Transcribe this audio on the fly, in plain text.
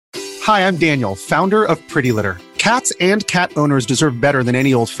Hi, I'm Daniel, founder of Pretty Litter. Cats and cat owners deserve better than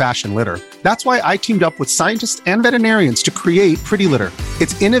any old-fashioned litter. That's why I teamed up with scientists and veterinarians to create Pretty Litter.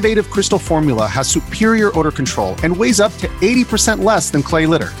 Its innovative crystal formula has superior odor control and weighs up to 80% less than clay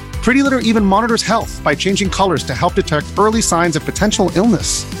litter. Pretty Litter even monitors health by changing colors to help detect early signs of potential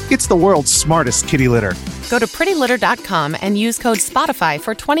illness. It's the world's smartest kitty litter. Go to prettylitter.com and use code SPOTIFY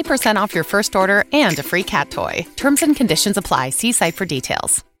for 20% off your first order and a free cat toy. Terms and conditions apply. See site for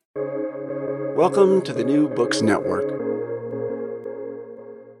details. Welcome to the New Books Network.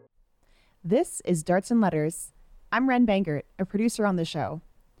 This is Darts and Letters. I'm Ren Bangert, a producer on the show.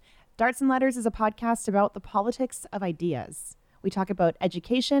 Darts and Letters is a podcast about the politics of ideas. We talk about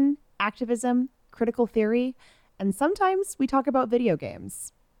education, activism, critical theory, and sometimes we talk about video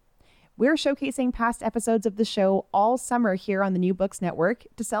games. We're showcasing past episodes of the show all summer here on the New Books Network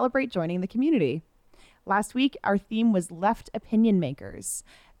to celebrate joining the community. Last week, our theme was Left Opinion Makers.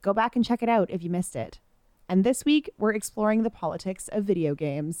 Go back and check it out if you missed it. And this week, we're exploring the politics of video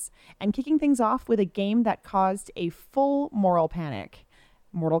games and kicking things off with a game that caused a full moral panic,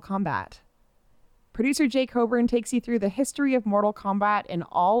 Mortal Kombat. Producer Jay Coburn takes you through the history of Mortal Kombat in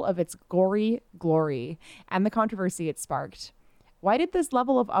all of its gory glory and the controversy it sparked. Why did this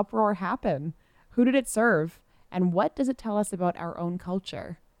level of uproar happen? Who did it serve? And what does it tell us about our own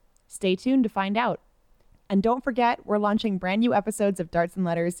culture? Stay tuned to find out. And don't forget, we're launching brand new episodes of Darts and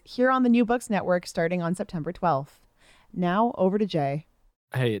Letters here on the New Books Network starting on September 12th. Now, over to Jay.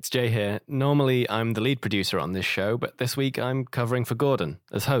 Hey, it's Jay here. Normally, I'm the lead producer on this show, but this week I'm covering for Gordon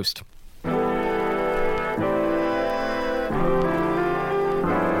as host.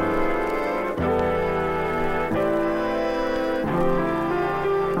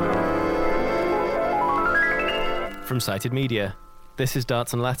 From Cited Media, this is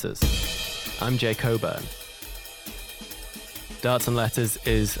Darts and Letters. I'm Jay Coburn. Darts and Letters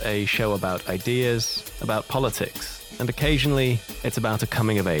is a show about ideas, about politics, and occasionally it's about a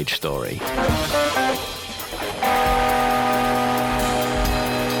coming-of-age story.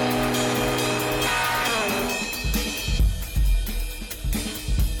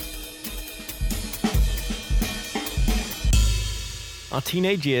 Our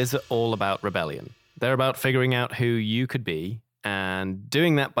teenage years are all about rebellion. They're about figuring out who you could be, and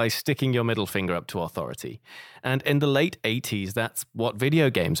doing that by sticking your middle finger up to authority. And in the late 80s, that's what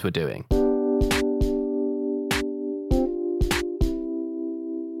video games were doing.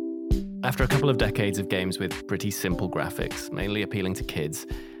 After a couple of decades of games with pretty simple graphics, mainly appealing to kids,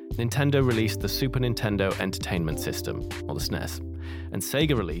 Nintendo released the Super Nintendo Entertainment System, or the SNES, and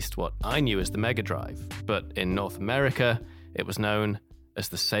Sega released what I knew as the Mega Drive, but in North America, it was known as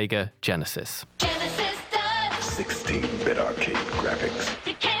the Sega Genesis. 16-bit arcade graphics.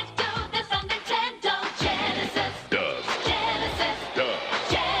 You can't do this on Nintendo. Genesis Does. Genesis Does.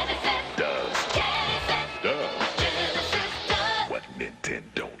 Genesis Does. Genesis Does. Genesis does. What Nintendo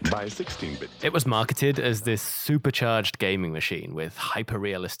don't. By 16-bit. It was marketed as this supercharged gaming machine with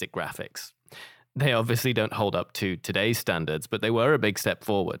hyper-realistic graphics. They obviously don't hold up to today's standards, but they were a big step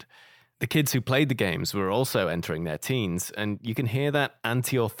forward. The kids who played the games were also entering their teens, and you can hear that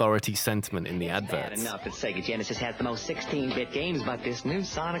anti-authority sentiment in the adverts. Bad enough that Sega Genesis has the most 16-bit games, but this new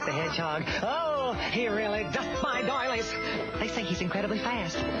Sonic the Hedgehog, oh, he really does my doilies. They say he's incredibly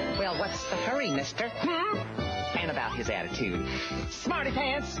fast. Well, what's the hurry, mister? And about his attitude. Smarty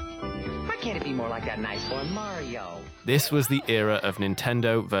pants! Why can't it be more like that nice boy Mario? This was the era of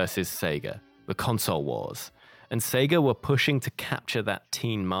Nintendo versus Sega, the console wars, and Sega were pushing to capture that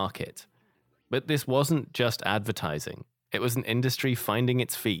teen market. But this wasn't just advertising. It was an industry finding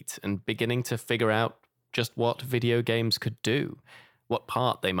its feet and beginning to figure out just what video games could do, what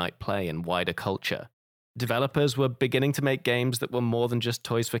part they might play in wider culture. Developers were beginning to make games that were more than just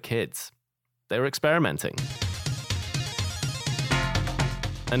toys for kids. They were experimenting.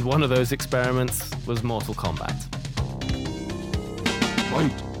 And one of those experiments was Mortal Kombat.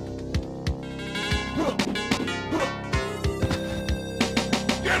 Fight.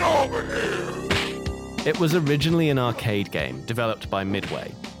 Get over here! It was originally an arcade game developed by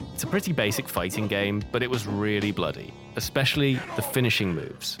Midway. It's a pretty basic fighting game, but it was really bloody, especially the finishing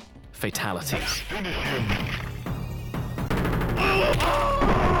moves, fatalities.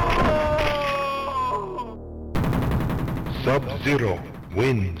 Sub-Zero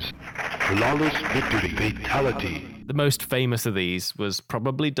wins. Flawless victory. Fatality. The most famous of these was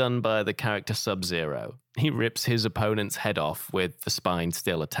probably done by the character Sub-Zero. He rips his opponent's head off with the spine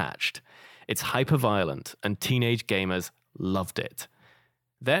still attached. It's hyper-violent, and teenage gamers loved it.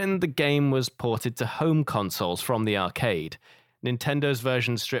 Then the game was ported to home consoles from the arcade. Nintendo's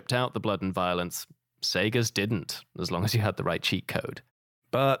version stripped out the blood and violence. Sega's didn't, as long as you had the right cheat code.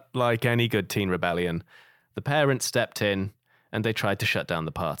 But like any good teen rebellion, the parents stepped in and they tried to shut down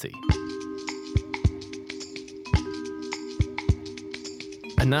the party.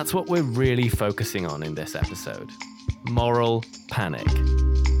 And that's what we're really focusing on in this episode. Moral panic.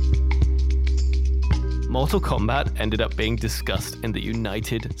 Mortal Kombat ended up being discussed in the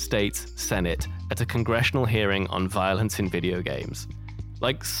United States Senate at a congressional hearing on violence in video games.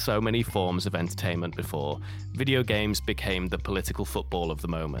 Like so many forms of entertainment before, video games became the political football of the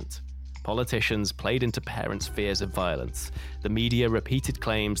moment. Politicians played into parents' fears of violence. The media repeated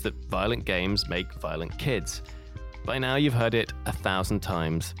claims that violent games make violent kids. By now you've heard it 1,000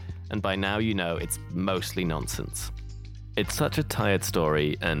 times, and by now you know it's mostly nonsense. It's such a tired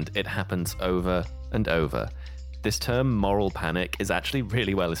story, and it happens over and over. This term moral panic is actually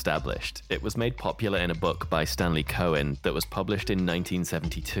really well established. It was made popular in a book by Stanley Cohen that was published in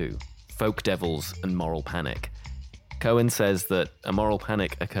 1972, Folk Devils and Moral Panic. Cohen says that a moral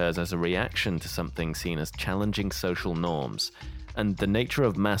panic occurs as a reaction to something seen as challenging social norms, and the nature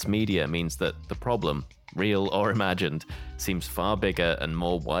of mass media means that the problem, real or imagined, seems far bigger and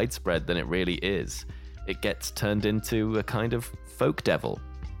more widespread than it really is. It gets turned into a kind of folk devil.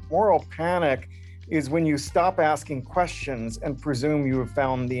 Moral panic is when you stop asking questions and presume you have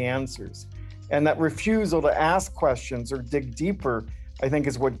found the answers. And that refusal to ask questions or dig deeper, I think,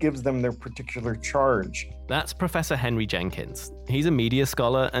 is what gives them their particular charge. That's Professor Henry Jenkins. He's a media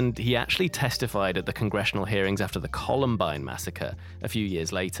scholar, and he actually testified at the congressional hearings after the Columbine massacre a few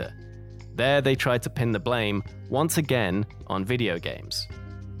years later. There, they tried to pin the blame, once again, on video games.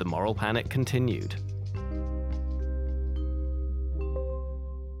 The moral panic continued.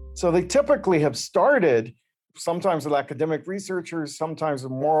 So they typically have started, sometimes with academic researchers, sometimes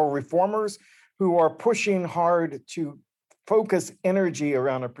with moral reformers, who are pushing hard to focus energy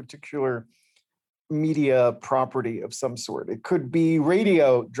around a particular media property of some sort. It could be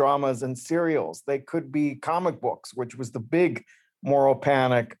radio dramas and serials. They could be comic books, which was the big moral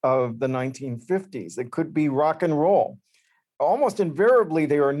panic of the 1950s. It could be rock and roll. Almost invariably,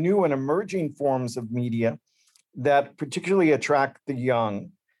 they are new and emerging forms of media that particularly attract the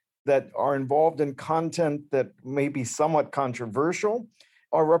young, that are involved in content that may be somewhat controversial,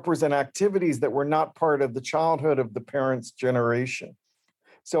 or represent activities that were not part of the childhood of the parents' generation.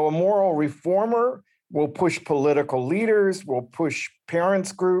 So a moral reformer will push political leaders, will push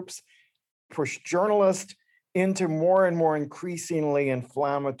parents' groups, push journalists into more and more increasingly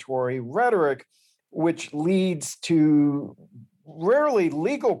inflammatory rhetoric, which leads to rarely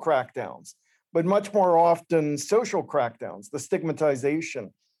legal crackdowns, but much more often social crackdowns, the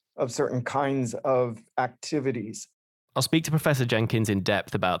stigmatization of certain kinds of activities. I'll speak to Professor Jenkins in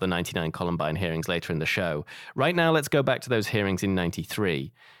depth about the 99 Columbine hearings later in the show. Right now, let's go back to those hearings in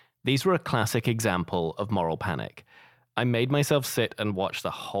 93. These were a classic example of moral panic. I made myself sit and watch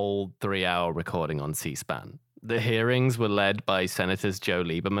the whole 3-hour recording on C-SPAN. The hearings were led by Senators Joe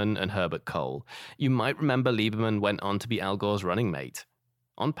Lieberman and Herbert Kohl. You might remember Lieberman went on to be Al Gore's running mate.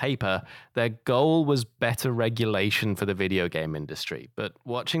 On paper, their goal was better regulation for the video game industry, but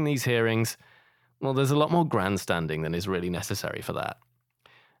watching these hearings, well, there's a lot more grandstanding than is really necessary for that.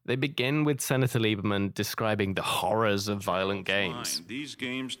 They begin with Senator Lieberman describing the horrors of violent games. These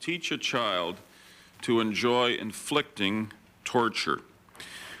games teach a child to enjoy inflicting torture.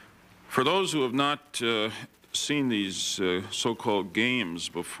 For those who have not seen these so-called games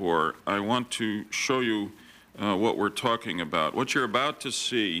before, I want to show you what we're talking about. What you're about to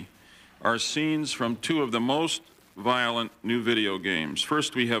see are scenes from two of the most violent new video games.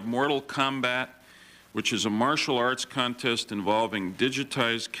 First, we have Mortal Kombat, which is a martial arts contest involving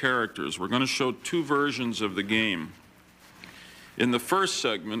digitized characters. We're going to show two versions of the game. In the first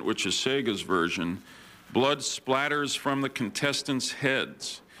segment, which is Sega's version, blood splatters from the contestants'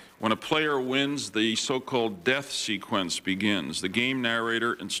 heads. When a player wins, the so-called death sequence begins. The game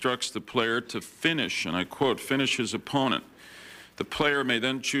narrator instructs the player to finish, and I quote, finish his opponent. The player may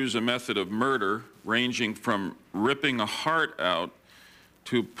then choose a method of murder, ranging from ripping a heart out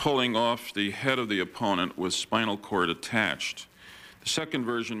to pulling off the head of the opponent with spinal cord attached. The second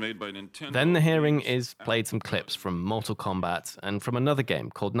version, made by Nintendo... Then the hearing is played some clips from Mortal Kombat and from another game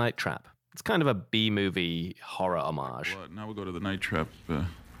called Night Trap. It's kind of a B-movie horror homage. Now we'll go to the Night Trap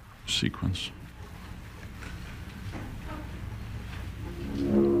sequence.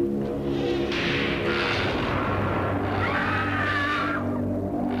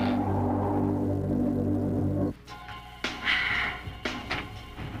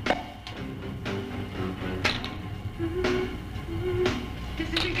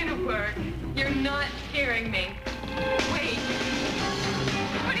 This isn't gonna work. You're not scaring me. Wait.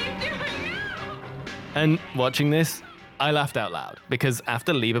 What are you doing now? And watching this, I laughed out loud, because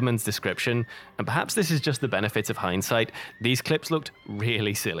after Lieberman's description, and perhaps this is just the benefit of hindsight, these clips looked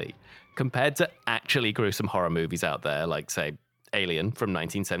really silly. Compared to actually gruesome horror movies out there, like, say, Alien from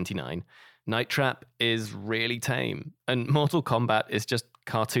 1979, Night Trap is really tame, and Mortal Kombat is just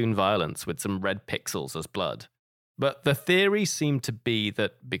cartoon violence with some red pixels as blood. But the theory seemed to be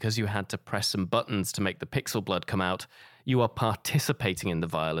that because you had to press some buttons to make the pixel blood come out, you are participating in the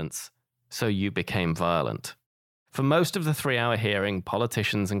violence, so you became violent. For most of the 3-hour hearing,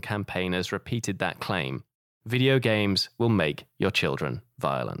 politicians and campaigners repeated that claim. Video games will make your children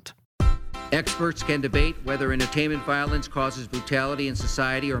violent. Experts can debate whether entertainment violence causes brutality in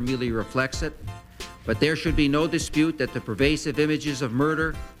society or merely reflects it, but there should be no dispute that the pervasive images of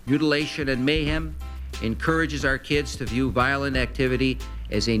murder, mutilation, and mayhem encourages our kids to view violent activity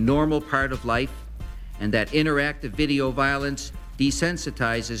as a normal part of life, and that interactive video violence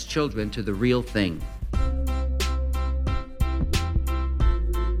desensitizes children to the real thing.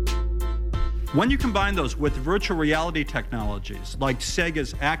 When you combine those with virtual reality technologies like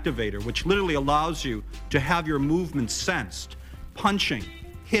Sega's Activator, which literally allows you to have your movements sensed, punching,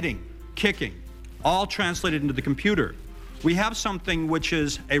 hitting, kicking, all translated into the computer, we have something which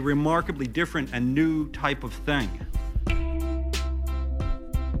is a remarkably different and new type of thing.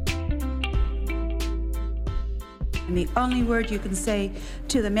 And the only word you can say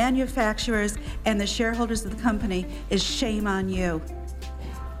to the manufacturers and the shareholders of the company is shame on you.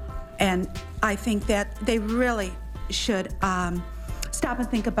 And I think that they really should stop and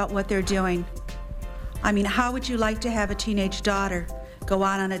think about what they're doing. I mean, how would you like to have a teenage daughter go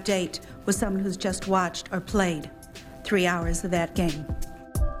out on a date with someone who's just watched or played 3 hours of that game?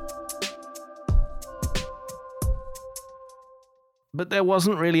 But there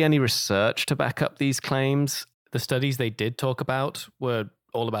wasn't really any research to back up these claims. The studies they did talk about were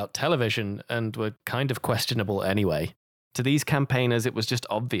all about television and were kind of questionable anyway. To these campaigners, it was just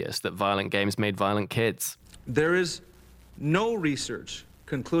obvious that violent games made violent kids. There is no research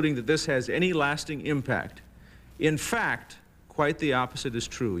concluding that this has any lasting impact. In fact, quite the opposite is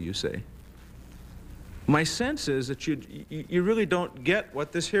true, you say. My sense is that you really don't get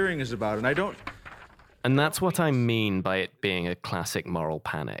what this hearing is about, and I don't... And that's what I mean by it being a classic moral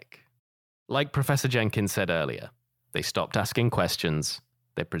panic. Like Professor Jenkins said earlier, they stopped asking questions,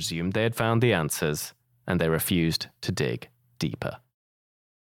 they presumed they had found the answers, and they refused to dig deeper.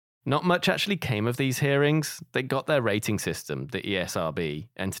 Not much actually came of these hearings. They got their rating system, the ESRB,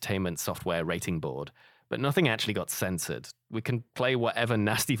 Entertainment Software Rating Board, but nothing actually got censored. We can play whatever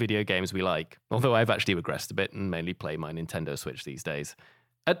nasty video games we like, although I've actually regressed a bit and mainly play my Nintendo Switch these days.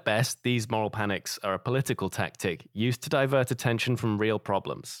 At best, these moral panics are a political tactic used to divert attention from real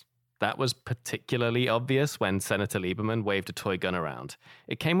problems. That was particularly obvious when Senator Lieberman waved a toy gun around.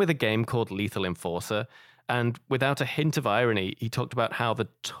 It came with a game called Lethal Enforcer, and without a hint of irony, he talked about how the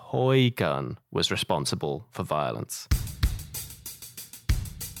toy gun was responsible for violence.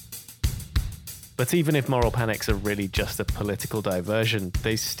 But even if moral panics are really just a political diversion,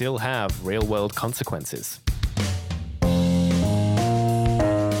 they still have real-world consequences.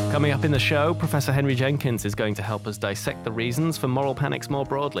 Coming up in the show, Professor Henry Jenkins is going to help us dissect the reasons for moral panics more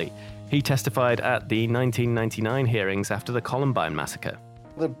broadly. He testified at the 1999 hearings after the Columbine massacre.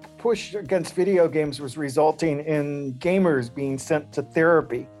 The push against video games was resulting in gamers being sent to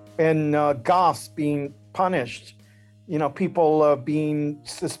therapy and goths being punished. You know, people being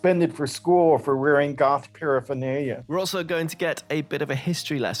suspended for school for wearing goth paraphernalia. We're also going to get a bit of a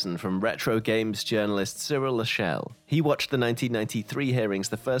history lesson from retro games journalist Cyril Lachelle. He watched the 1993 hearings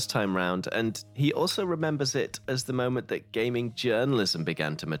the first time round, and he also remembers it as the moment that gaming journalism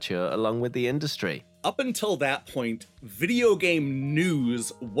began to mature along with the industry. Up until that point, video game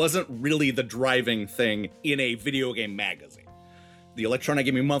news wasn't really the driving thing in a video game magazine. The Electronic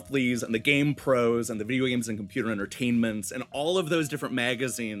Gaming Monthlies and the Game Pros and the Video Games and Computer Entertainments and all of those different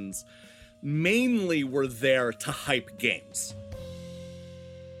magazines mainly were there to hype games.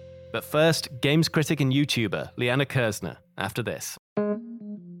 But first, games critic and YouTuber Liana Kersner, after this.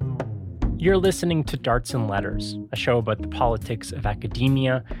 You're listening to Darts and Letters, a show about the politics of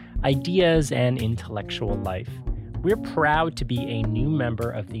academia, ideas, and intellectual life. We're proud to be a new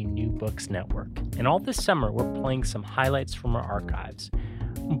member of the New Books Network, and all this summer we're playing some highlights from our archives.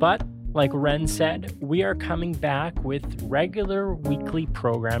 But, like Ren said, we are coming back with regular weekly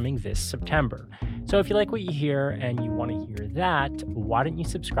programming this September. So if you like what you hear and you want to hear that, why don't you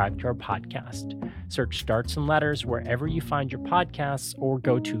subscribe to our podcast? Search Darts and Letters wherever you find your podcasts or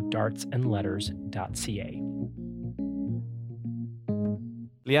go to dartsandletters.ca.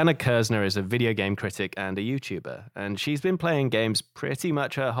 Liana Kersner is a video game critic and a YouTuber, and she's been playing games pretty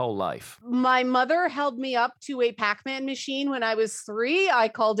much her whole life. My mother held me up to a Pac-Man machine when I was 3. I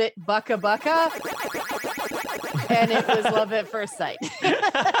called it Bucka Bucka, and it was love at first sight.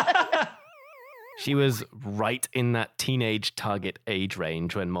 She was right in that teenage target age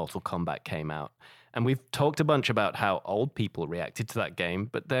range when Mortal Kombat came out. And we've talked a bunch about how old people reacted to that game,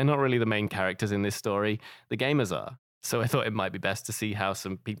 but they're not really the main characters in this story. The gamers are. So I thought it might be best to see how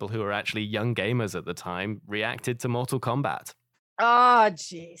some people who were actually young gamers at the time reacted to Mortal Kombat. Oh,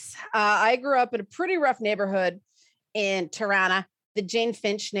 jeez. I grew up in a pretty rough neighborhood in Tirana, the Jane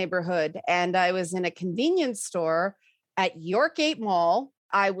Finch neighborhood, and I was in a convenience store at Yorkgate Mall.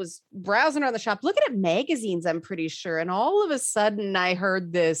 I was browsing around the shop, looking at magazines, I'm pretty sure, and all of a sudden I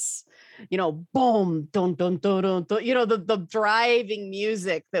heard this, boom, dun, dun, dun, dun, dun, the driving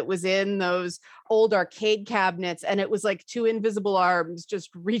music that was in those old arcade cabinets. And it was like 2 invisible arms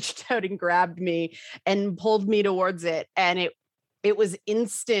just reached out and grabbed me and pulled me towards it. And it was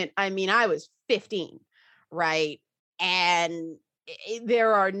instant. I mean, I was 15, right? And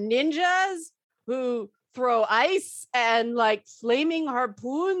there are ninjas who throw ice and like flaming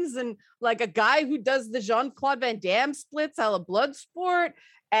harpoons, and like a guy who does the Jean-Claude Van Damme splits a la Bloodsport.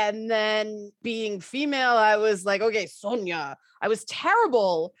 And then being female, I was like, okay, Sonya. I was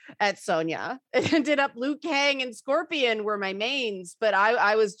terrible at Sonya. It ended up Liu Kang and Scorpion were my mains, but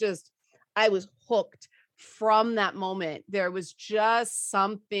I was hooked from that moment. There was just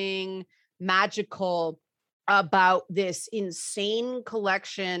something magical about this insane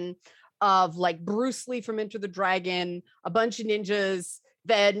collection of like Bruce Lee from Enter the Dragon, a bunch of ninjas,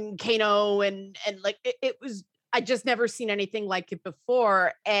 then Kano, and like it was, I just never seen anything like it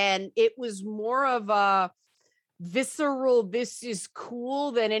before. And it was more of a visceral, this is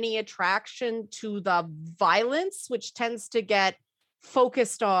cool, than any attraction to the violence, which tends to get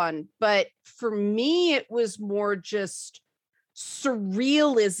focused on. But for me, it was more just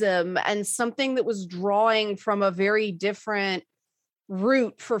surrealism and something that was drawing from a very different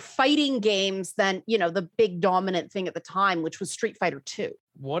route for fighting games than, the big dominant thing at the time, which was Street Fighter 2.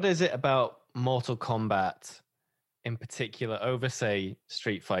 What is it about Mortal Kombat in particular over, say,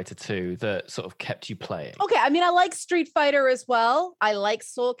 Street Fighter 2 that sort of kept you playing? Okay, I mean, I like Street Fighter as well. I like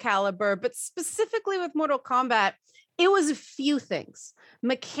Soul Calibur, but specifically with Mortal Kombat, it was a few things.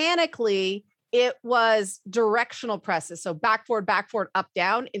 Mechanically, it was directional presses. So back, forward, up,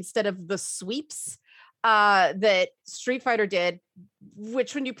 down, instead of the sweeps that Street Fighter did,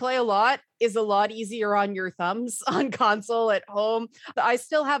 which when you play a lot is a lot easier on your thumbs on console at home. I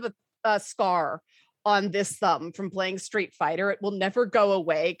still have a scar on this thumb from playing Street Fighter. It will never go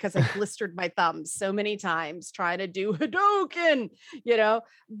away because I blistered my thumbs so many times trying to do Hadouken,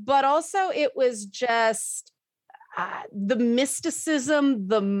 but also it was just the mysticism,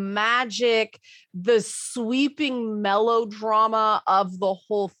 the magic, the sweeping melodrama of the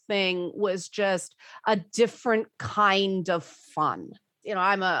whole thing was just a different kind of fun.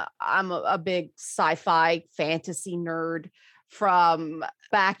 I'm a big sci-fi fantasy nerd from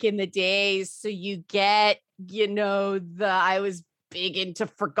back in the days. So you get, I was big into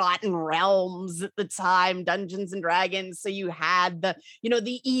Forgotten Realms at the time, Dungeons and Dragons. So you had the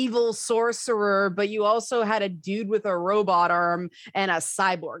evil sorcerer, but you also had a dude with a robot arm and a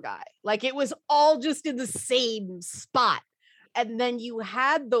cyborg guy. Like it was all just in the same spot. And then you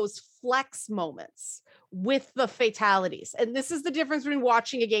had those flex moments with the fatalities. And this is the difference between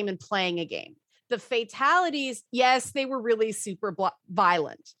watching a game and playing a game. The fatalities, yes, they were really super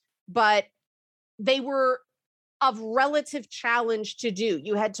violent, but they were of relative challenge to do.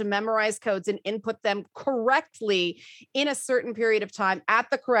 You had to memorize codes and input them correctly in a certain period of time at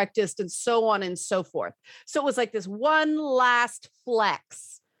the correct distance, so on and so forth. So it was like this one last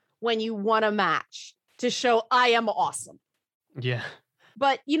flex when you won a match to show I am awesome. Yeah.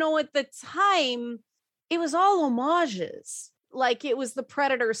 But, at the time, it was all homages. Like it was the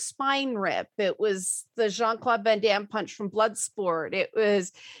Predator spine rip. It was the Jean-Claude Van Damme punch from Bloodsport.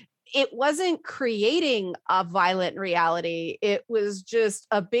 It wasn't creating a violent reality. It was just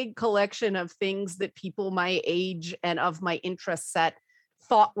a big collection of things that people my age and of my interest set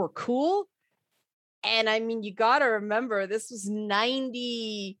thought were cool. And I mean, you got to remember, this was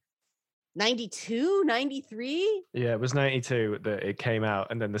 92, 93. Yeah, it was 92 that it came out.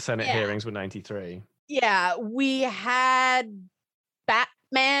 And then the Senate hearings were 93. Yeah, we had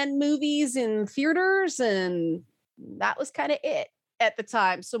Batman movies in theaters, and that was kind of it at the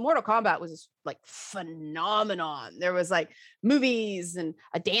time. So Mortal Kombat was like phenomenon. There was like movies and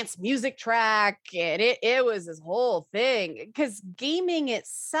a dance music track, and it was this whole thing because gaming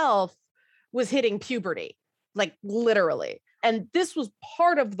itself was hitting puberty. like literally. And this was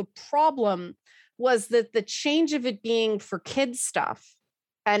part of the problem, was that the change of it being for kids stuff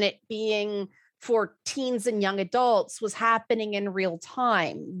and it being for teens and young adults was happening in real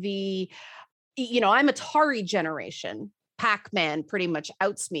time. I'm Atari generation. Pac-Man pretty much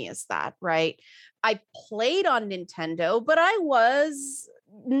outs me as that, right? I played on Nintendo, but I was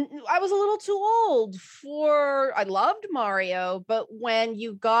a little too old I loved Mario, but when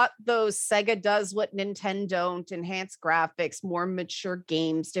you got those Sega does what Nintendo don't, enhanced graphics, more mature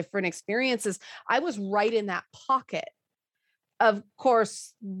games, different experiences, I was right in that pocket. Of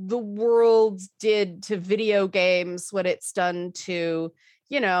course, the world did to video games what it's done to,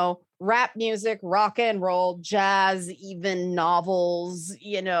 rap music, rock and roll, jazz, even novels.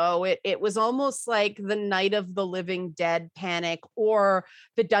 It was almost like the Night of the Living Dead panic or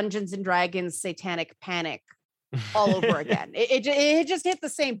the Dungeons and Dragons satanic panic all over again. It just hit the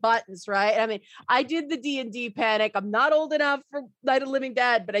same buttons, right? I mean, I did the D&D panic. I'm not old enough for Night of the Living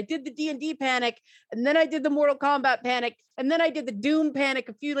Dead, but I did the D&D panic, and then I did the Mortal Kombat panic, and then I did the Doom panic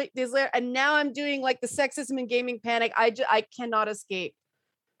a few days later, and now I'm doing like the sexism in gaming panic. I cannot escape.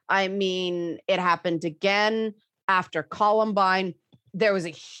 I mean, it happened again after Columbine. There was a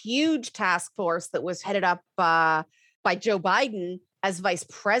huge task force that was headed up by Joe Biden as vice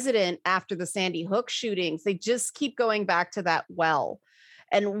president after the Sandy Hook shootings. They just keep going back to that well.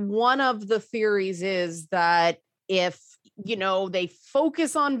 And one of the theories is that if, they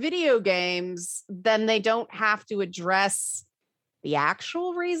focus on video games, then they don't have to address the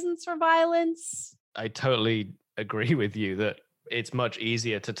actual reasons for violence. I totally agree with you that it's much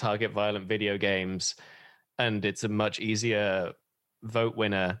easier to target violent video games, and it's a much easier vote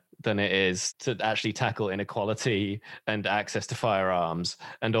winner than it is to actually tackle inequality and access to firearms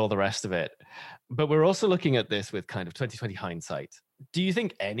and all the rest of it. But we're also looking at this with kind of 2020 hindsight. Do you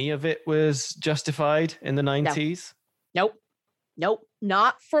think any of it was justified in the 90s? Nope,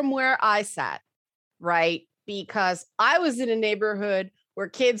 not from where I sat, right? Because I was in a neighborhood where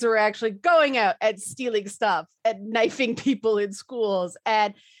kids were actually going out and stealing stuff and knifing people in schools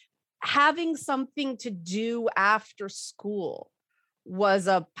and having something to do after school was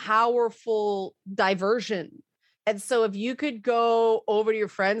a powerful diversion. And so if you could go over to your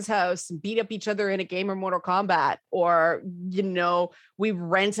friend's house and beat up each other in a game of Mortal Kombat, or, we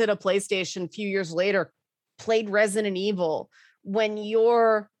rented a PlayStation a few years later, played Resident Evil, when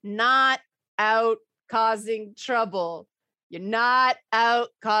you're not out causing trouble, you're not out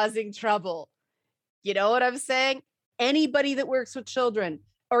causing trouble. You know what I'm saying? Anybody that works with children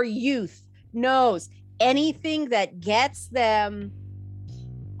or youth knows anything that gets them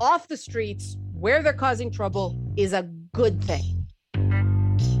off the streets where they're causing trouble is a good thing.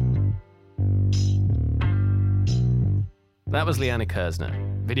 That was Liana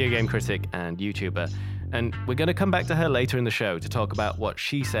Kersner, video game critic and YouTuber. And we're going to come back to her later in the show to talk about what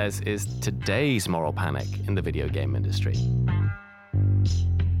she says is today's moral panic in the video game industry.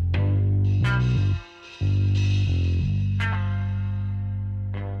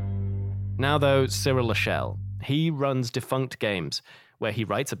 Now, though, Cyril Lachelle. He runs Defunct Games, where he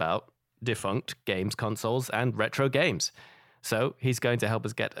writes about defunct games consoles and retro games. So he's going to help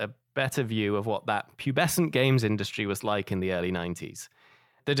us get a better view of what that pubescent games industry was like in the early 90s.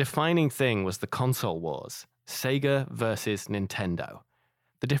 The defining thing was the console wars, Sega versus Nintendo.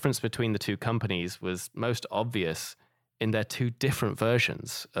 The difference between the two companies was most obvious in their two different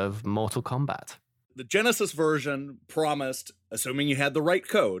versions of Mortal Kombat. The Genesis version promised, assuming you had the right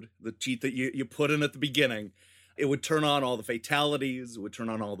code, the cheat that you put in at the beginning, it would turn on all the fatalities, it would turn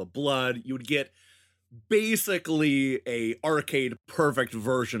on all the blood, you would get basically a arcade perfect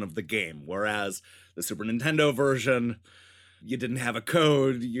version of the game, whereas the Super Nintendo version, you didn't have a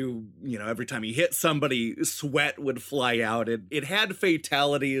code, every time you hit somebody, sweat would fly out. It had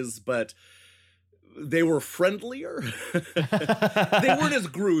fatalities, but they were friendlier. They weren't as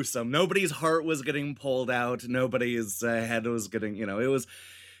gruesome. Nobody's heart was getting pulled out. Nobody's head was getting,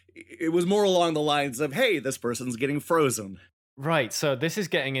 it was more along the lines of, hey, this person's getting frozen. Right. So this is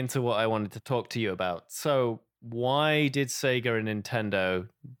getting into what I wanted to talk to you about. So why did Sega and Nintendo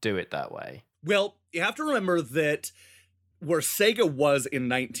do it that way? Well, you have to remember that where Sega was in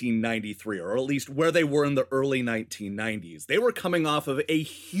 1993, or at least where they were in the early 1990s, they were coming off of a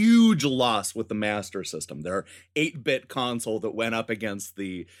huge loss with the Master System, their 8-bit console that went up against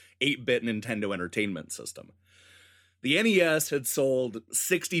the 8-bit Nintendo Entertainment System. The NES had sold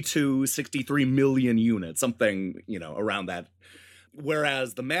 63 million units, something, around that,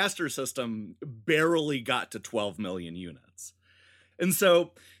 whereas the Master System barely got to 12 million units. And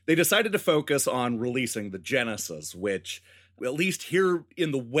so they decided to focus on releasing the Genesis, which at least here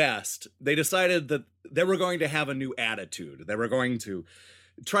in the West, they decided that they were going to have a new attitude. They were going to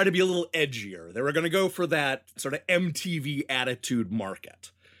try to be a little edgier. They were going to go for that sort of MTV attitude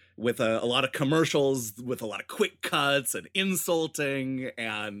market with a lot of commercials, with a lot of quick cuts and insulting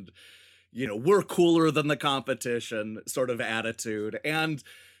and, we're cooler than the competition sort of attitude. And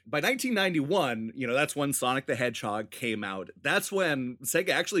by 1991, that's when Sonic the Hedgehog came out. That's when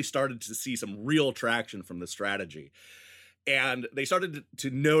Sega actually started to see some real traction from the strategy. And they started to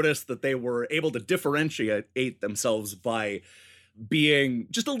notice that they were able to differentiate themselves by being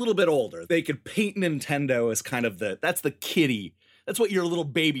just a little bit older. They could paint Nintendo as kind of that's the kiddie. That's what your little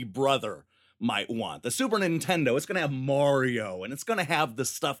baby brother might want. The Super Nintendo, it's going to have Mario, and it's going to have the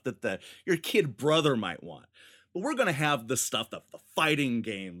stuff that your kid brother might want. But we're going to have the stuff, the fighting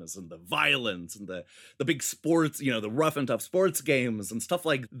games and the violence and the big sports, the rough and tough sports games and stuff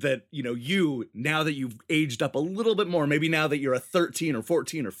like that, now that you've aged up a little bit more, maybe now that you're a 13 or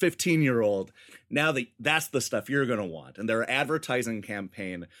 14 or 15-year-old, now that's the stuff you're going to want. And their advertising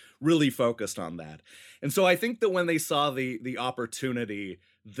campaign really focused on that. And so I think that when they saw the opportunity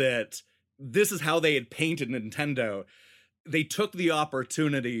that this is how they had painted Nintendo, they took the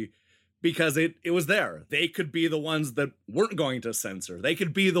opportunity because it was there. They could be the ones that weren't going to censor. They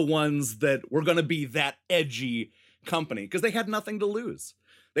could be the ones that were going to be that edgy company because they had nothing to lose.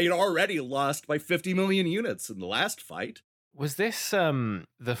 They had already lost by 50 million units in the last fight. Was this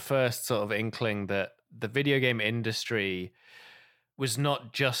the first sort of inkling that the video game industry was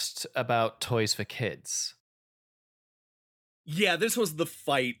not just about toys for kids? Yeah, this was the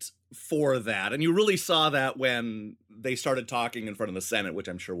fight for that. And you really saw that when they started talking in front of the Senate, which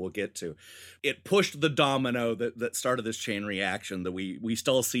I'm sure we'll get to. It pushed the domino that started this chain reaction that we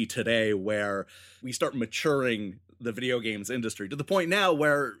still see today, where we start maturing the video games industry to the point now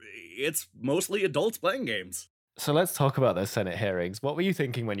where it's mostly adults playing games. So let's talk about those Senate hearings. What were you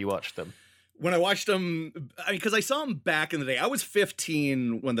thinking when you watched them? When I watched them, because I saw them back in the day, I was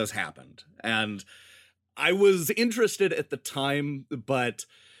 15 when those happened. And I was interested at the time, but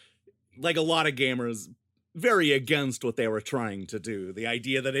like a lot of gamers, very against what they were trying to do. The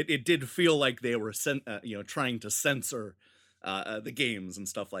idea that it did feel like they were trying to censor the games and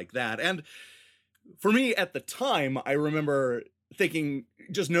stuff like that. And for me at the time, I remember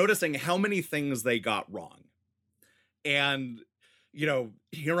just noticing how many things they got wrong. And,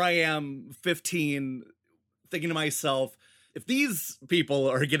 here I am, 15, thinking to myself, if these people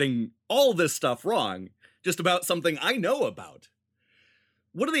are getting all this stuff wrong, just about something I know about,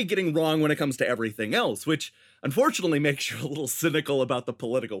 what are they getting wrong when it comes to everything else? Which unfortunately makes you a little cynical about the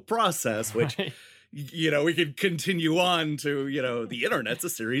political process, which, right. We could continue on to, the internet's a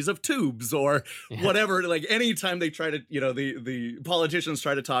series of tubes or whatever. Like anytime they try to, the politicians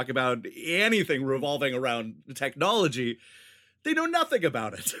try to talk about anything revolving around technology, they know nothing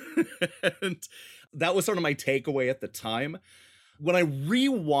about it. And that was sort of my takeaway at the time. When I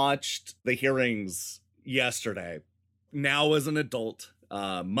rewatched the hearings yesterday, now as an adult,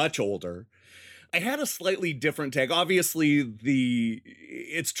 much older, I had a slightly different take. Obviously,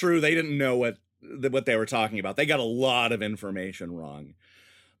 it's true they didn't know what they were talking about. They got a lot of information wrong.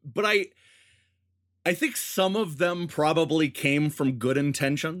 But I think some of them probably came from good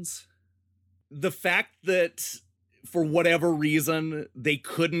intentions. The fact that for whatever reason, they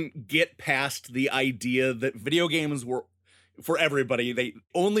couldn't get past the idea that video games were for everybody. They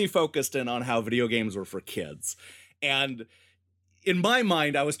only focused in on how video games were for kids. And in my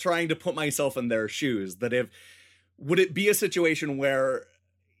mind, I was trying to put myself in their shoes, that would it be a situation where,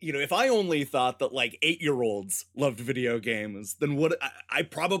 if I only thought that like 8-year-olds loved video games, then I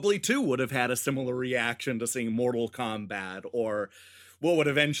probably too would have had a similar reaction to seeing Mortal Kombat or what would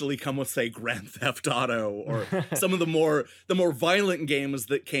eventually come with, say, Grand Theft Auto or some of the more violent games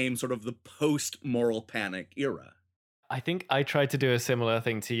that came sort of the post-Moral Panic era. I think I tried to do a similar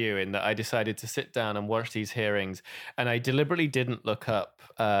thing to you in that I decided to sit down and watch these hearings, and I deliberately didn't look up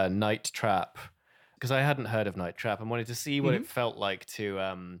Night Trap because I hadn't heard of Night Trap and wanted to see what it felt like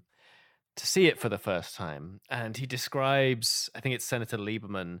to see it for the first time. And he describes, I think it's Senator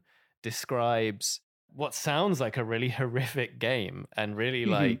Lieberman, describes what sounds like a really horrific game and really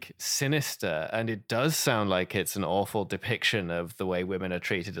like sinister. And it does sound like it's an awful depiction of the way women are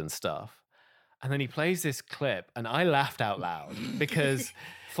treated and stuff. And then he plays this clip and I laughed out loud because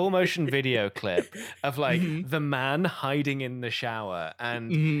full motion video clip of like the man hiding in the shower.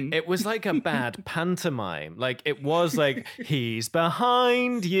 And it was like a bad pantomime. Like it was like, he's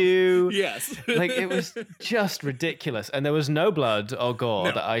behind you. Yes. Like it was just ridiculous. And there was no blood or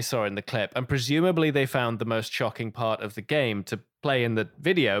gore that I saw in the clip. And presumably they found the most shocking part of the game to play in the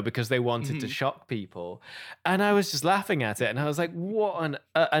video because they wanted to shock people. And I was just laughing at it. And I was like, what on...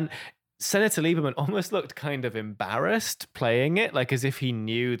 and Senator Lieberman almost looked kind of embarrassed playing it, like as if he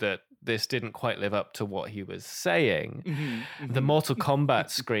knew that this didn't quite live up to what he was saying. The Mortal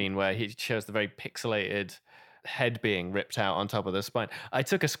Kombat screen where he shows the very pixelated head being ripped out on top of the spine. I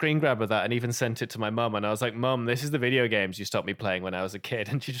took a screen grab of that and even sent it to my mum, and I was like, Mum, this is the video games you stopped me playing when I was a kid.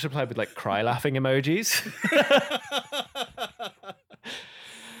 And she just replied with like cry laughing emojis.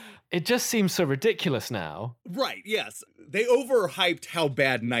 It just seems so ridiculous now. Right, yes. They overhyped how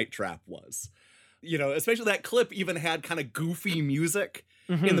bad Night Trap was. You know, especially that clip even had kind of goofy music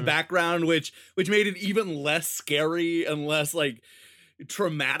in the background, which made it even less scary and less like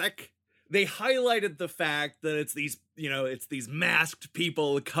traumatic. They highlighted the fact that it's these masked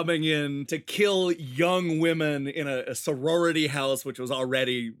people coming in to kill young women in a sorority house, which was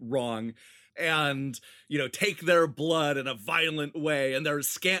already wrong, and, you know, take their blood in a violent way, and they're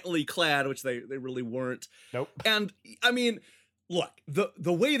scantily clad, which they really weren't. Nope. And I mean, look,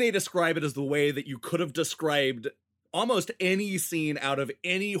 the way they describe it is the way that you could have described almost any scene out of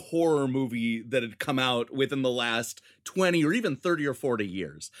any horror movie that had come out within the last 20 or even 30 or 40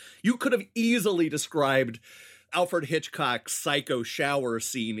 years. You could have easily described Alfred Hitchcock's Psycho shower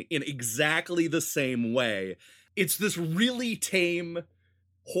scene in exactly the same way. It's this really tame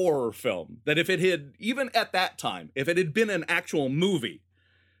horror film that if it had, even at that time, if it had been an actual movie,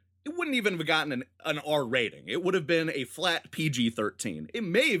 it wouldn't even have gotten an R rating. It would have been a flat PG-13. It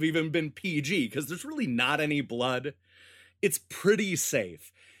may have even been PG because there's really not any blood. It's pretty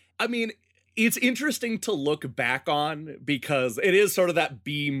safe. I mean, it's interesting to look back on because it is sort of that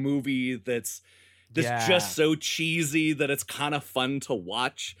B movie that's just so cheesy that it's kind of fun to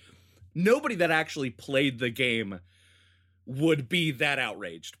watch. Nobody that actually played the game would be that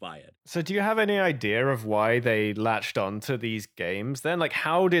outraged by it. So do you have any idea of why they latched on to these games then? Like,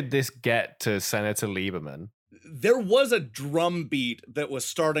 how did this get to Senator Lieberman? There was a drumbeat that was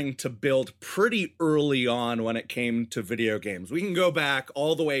starting to build pretty early on when it came to video games. We can go back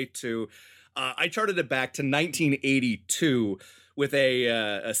all the way to, I charted it back to 1982 with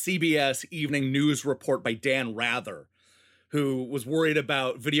a CBS evening news report by Dan Rather, who was worried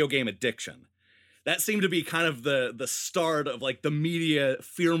about video game addiction. That seemed to be kind of the start of like the media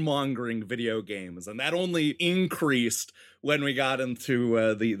fear-mongering video games. And that only increased when we got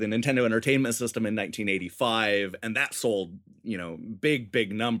into the Nintendo Entertainment System in 1985. And that sold, you know,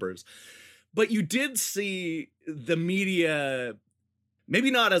 big numbers. But you did see the media,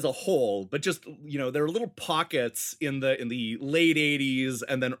 maybe not as a whole, but just, you know, there were little pockets in the late 80s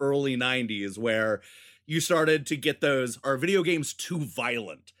and then early 90s where you started to get those, are video games too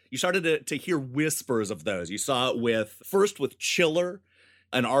violent? You started to hear whispers of those. You saw it first with Chiller,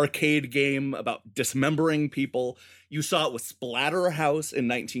 an arcade game about dismembering people. You saw it with Splatterhouse in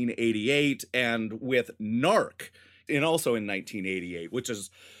 1988 and with Narc also in 1988, which is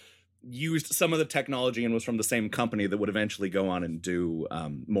used some of the technology and was from the same company that would eventually go on and do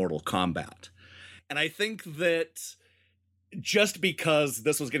Mortal Kombat. And I think that just because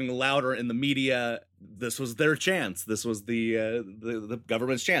this was getting louder in the media, this was their chance. This was the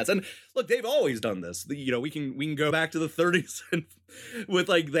government's chance. And look, they've always done this. You know, we can go back to the 30s and with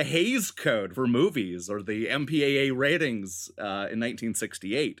like the Hays Code for movies or the MPAA ratings in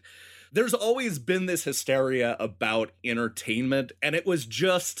 1968. There's always been this hysteria about entertainment, and it was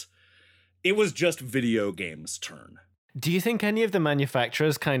just video games' turn. Do you think any of the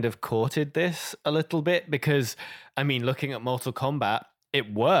manufacturers kind of courted this a little bit? Because, I mean, looking at Mortal Kombat,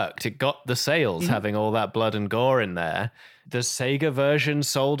 it worked. It got the sales, having all that blood and gore in there. The Sega version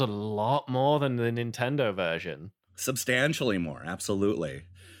sold a lot more than the Nintendo version. Substantially more, absolutely.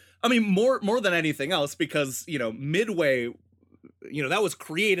 I mean, more than anything else, because, you know, Midway, you know, that was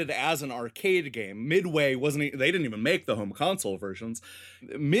created as an arcade game. Midway they didn't even make the home console versions.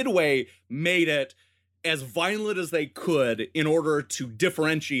 Midway made it as violent as they could in order to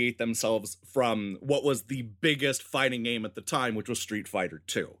differentiate themselves from what was the biggest fighting game at the time, which was Street Fighter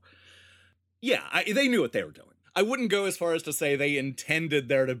II. Yeah, they knew what they were doing. I wouldn't go as far as to say they intended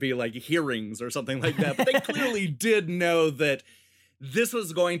there to be like hearings or something like that, but they clearly did know that this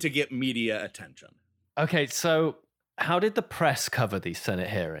was going to get media attention. Okay, so how did the press cover these Senate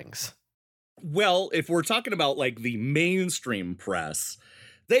hearings? Well, if we're talking about like the mainstream press,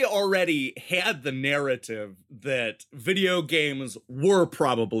 they already had the narrative that video games were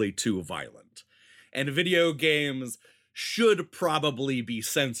probably too violent and video games should probably be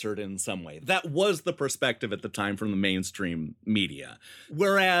censored in some way. That was the perspective at the time from the mainstream media.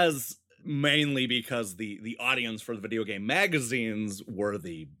 Whereas mainly because the audience for the video game magazines were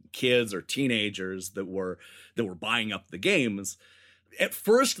the kids or teenagers that were buying up the games. At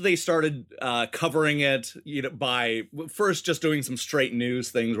first, they started covering it, by first just doing some straight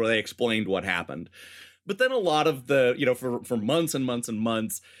news things where they explained what happened. But then a lot of the, for months and months and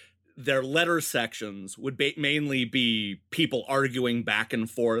months, their letter sections would mainly be people arguing back and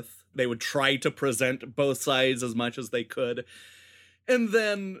forth. They would try to present both sides as much as they could. And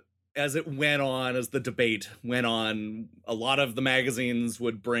then as it went on, as the debate went on, a lot of the magazines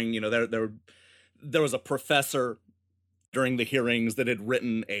would bring, there was a professor during the hearings that had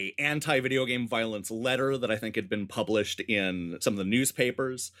written a anti-video game violence letter that I think had been published in some of the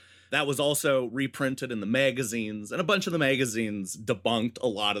newspapers. That was also reprinted in the magazines, and a bunch of the magazines debunked a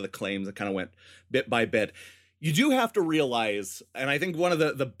lot of the claims that kind of went bit by bit. You do have to realize, and I think one of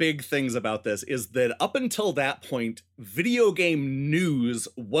the big things about this is that up until that point, video game news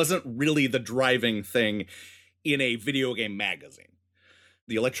wasn't really the driving thing in a video game magazine.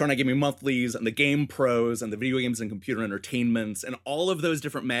 The Electronic Gaming Monthlies and the Game Pros and the Video Games and Computer Entertainments and all of those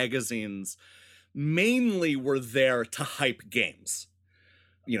different magazines mainly were there to hype games.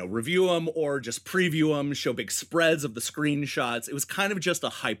 Review them or just preview them, show big spreads of the screenshots. It was kind of just a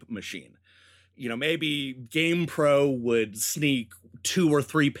hype machine. Maybe Game Pro would sneak 2 or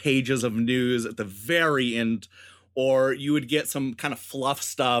 3 pages of news at the very end, or you would get some kind of fluff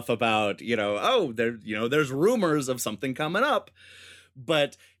stuff about, there's rumors of something coming up.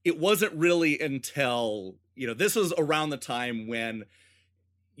 But it wasn't really until, this was around the time when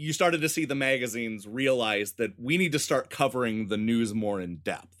you started to see the magazines realize that we need to start covering the news more in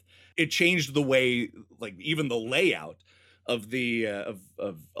depth. It changed the way, even the layout of the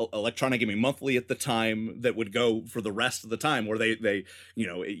of Electronic Gaming Monthly at the time that would go for the rest of the time, where they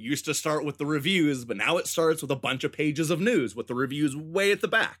it used to start with the reviews, but now it starts with a bunch of pages of news with the reviews way at the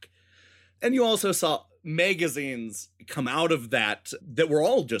back. And you also saw magazines come out of that were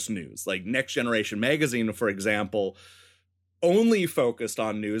all just news, like Next Generation Magazine, for example, only focused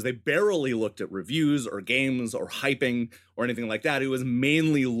on news. They barely looked at reviews or games or hyping or anything like that. It was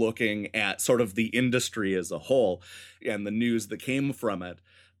mainly looking at sort of the industry as a whole and the news that came from it.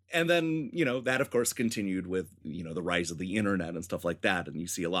 And then, that of course continued with, the rise of the internet and stuff like that. And you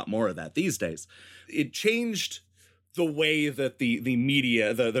see a lot more of that these days. It changed the way that the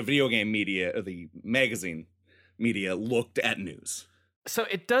media, the video game media, or the magazine media looked at news. So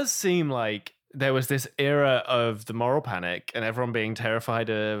it does seem like there was this era of the moral panic and everyone being terrified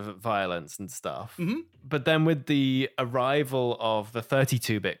of violence and stuff. Mm-hmm. But then with the arrival of the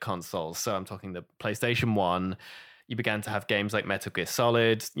 32-bit consoles, so I'm talking the PlayStation 1, you began to have games like Metal Gear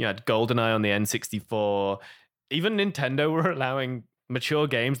Solid, you had GoldenEye on the N64. Even Nintendo were allowing mature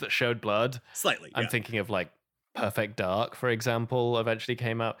games that showed blood. Slightly, I'm thinking of Perfect Dark, for example, eventually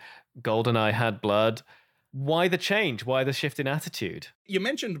came out. GoldenEye had blood. Why the change? Why the shift in attitude? You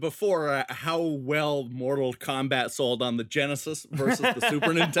mentioned before how well Mortal Kombat sold on the Genesis versus the Super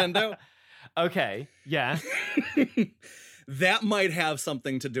Nintendo. Okay, yeah. That might have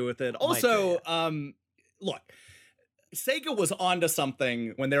something to do with it. Also, look, Sega was onto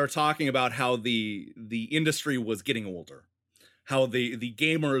something when they were talking about how the industry was getting older, how the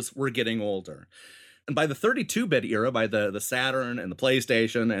gamers were getting older. And by the 32-bit era, by the Saturn and the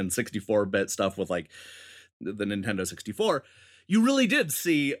PlayStation and 64-bit stuff with the Nintendo 64, you really did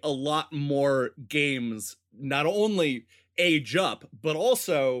see a lot more games not only age up, but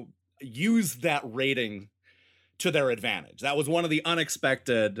also use that rating to their advantage. That was one of the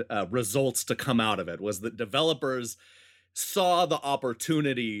unexpected results to come out of it, was that developers saw the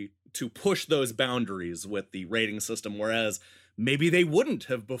opportunity to push those boundaries with the rating system, whereas maybe they wouldn't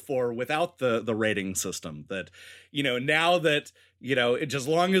have before without the rating system. That, now that, as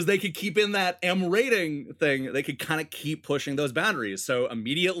long as they could keep in that M rating thing, they could kind of keep pushing those boundaries. So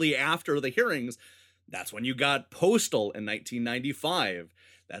immediately after the hearings, that's when you got Postal in 1995.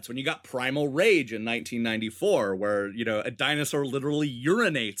 That's when you got Primal Rage in 1994, where, a dinosaur literally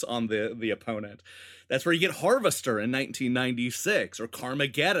urinates on the opponent. That's where you get Harvester in 1996, or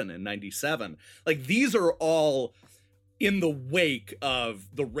Carmageddon in 97. These are all in the wake of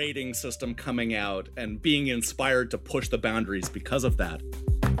the rating system coming out and being inspired to push the boundaries because of that.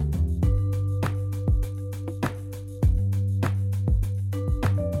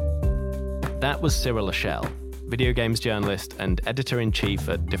 That was Cyril Lachelle, video games journalist and editor-in-chief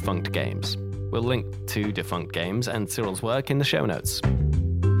at Defunct Games. We'll link to Defunct Games and Cyril's work in the show notes.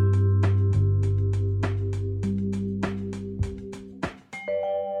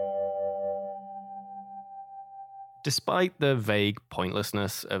 Despite the vague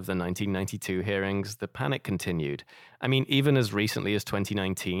pointlessness of the 1992 hearings, the panic continued. I mean, even as recently as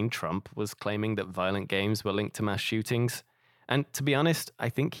 2019, Trump was claiming that violent games were linked to mass shootings. And to be honest, I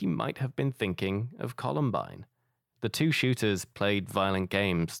think he might have been thinking of Columbine. The two shooters played violent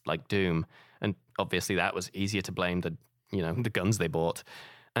games like Doom, and obviously that was easier to blame than, the guns they bought.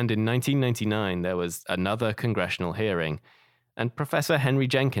 And in 1999, there was another congressional hearing, and Professor Henry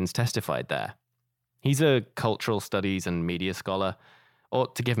Jenkins testified there. He's a cultural studies and media scholar, or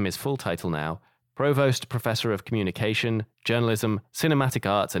to give him his full title now, Provost Professor of Communication, Journalism, Cinematic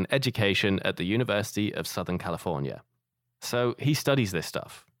Arts, and Education at the University of Southern California. So he studies this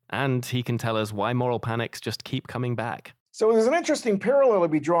stuff, and he can tell us why moral panics just keep coming back. So there's an interesting parallel to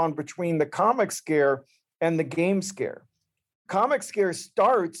be drawn between the comic scare and the game scare. Comic scare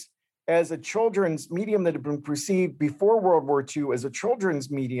starts as a children's medium that had been perceived before World War II as a children's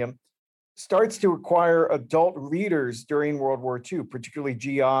medium, starts to acquire adult readers during World War II, particularly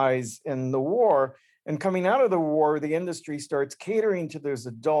GIs in the war. And coming out of the war, the industry starts catering to those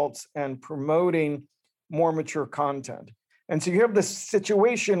adults and promoting more mature content. And so you have this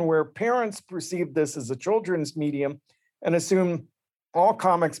situation where parents perceive this as a children's medium and assume all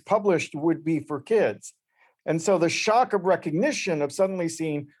comics published would be for kids. And so the shock of recognition of suddenly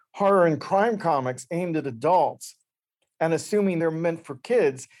seeing horror and crime comics aimed at adults and assuming they're meant for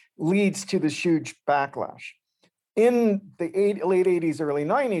kids leads to this huge backlash. In the late 80s, early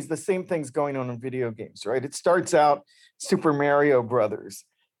 90s, the same thing's going on in video games, right? It starts out Super Mario Brothers,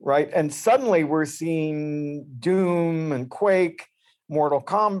 right? And suddenly we're seeing Doom and Quake, Mortal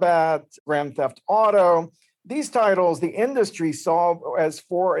Kombat, Grand Theft Auto. These titles, the industry saw as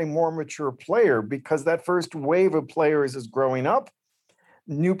for a more mature player because that first wave of players is growing up.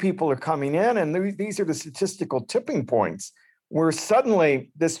 New people are coming in, and these are the statistical tipping points where suddenly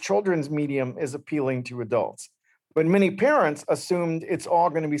this children's medium is appealing to adults. But many parents assumed it's all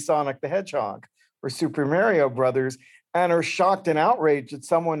going to be Sonic the Hedgehog or Super Mario Brothers and are shocked and outraged that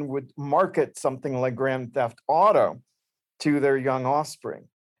someone would market something like Grand Theft Auto to their young offspring.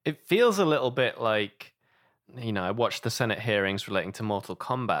 It feels a little bit like, I watched the Senate hearings relating to Mortal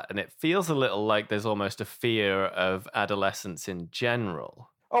Kombat, and it feels a little like there's almost a fear of adolescence in general.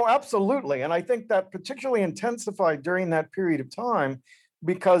 Oh, absolutely. And I think that particularly intensified during that period of time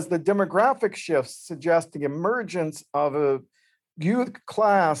because the demographic shifts suggest the emergence of a youth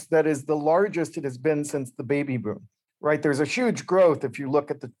class that is the largest it has been since the baby boom, right? There's a huge growth if you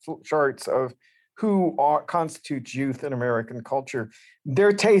look at the charts of who constitutes youth in American culture.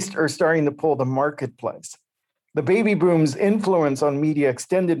 Their tastes are starting to pull the marketplace. The baby boom's influence on media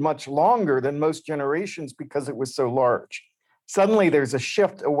extended much longer than most generations because it was so large. Suddenly, there's a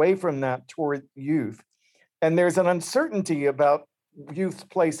shift away from that toward youth. And there's an uncertainty about youth's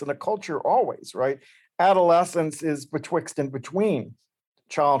place in a culture always, right? Adolescence is betwixt and between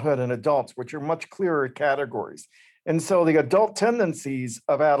childhood and adults, which are much clearer categories. And so the adult tendencies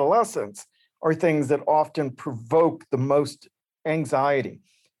of adolescence are things that often provoke the most anxiety.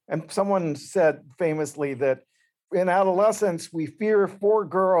 And someone said famously that in adolescence, we fear for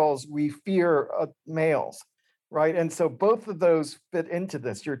girls, we fear males. Right. And so both of those fit into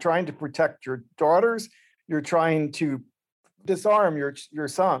this. You're trying to protect your daughters. You're trying to disarm your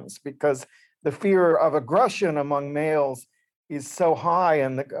sons because the fear of aggression among males is so high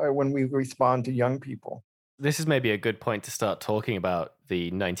when we respond to young people. This is maybe a good point to start talking about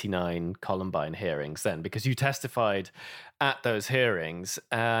the 99 Columbine hearings then, because you testified at those hearings.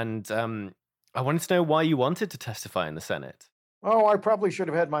 And I wanted to know why you wanted to testify in the Senate. Oh, I probably should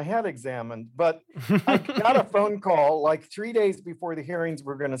have had my head examined, but I got a phone call like 3 days before the hearings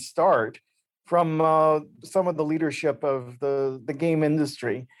were going to start from some of the leadership of the game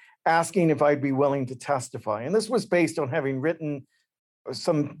industry asking if I'd be willing to testify. And this was based on having written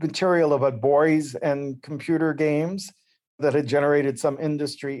some material about boys and computer games that had generated some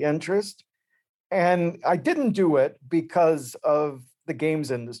industry interest. And I didn't do it because of the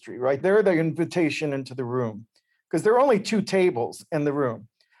games industry, right? They're the invitation into the room. Because there are only two tables in the room.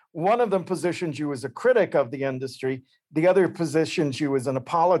 One of them positions you as a critic of the industry. The other positions you as an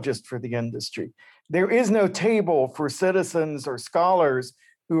apologist for the industry. There is no table for citizens or scholars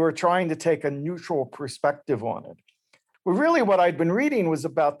who are trying to take a neutral perspective on it. But really what I'd been reading was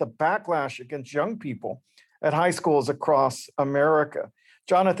about the backlash against young people at high schools across America.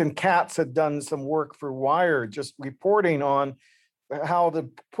 Jonathan Katz had done some work for Wired, just reporting on how the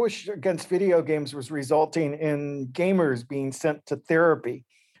push against video games was resulting in gamers being sent to therapy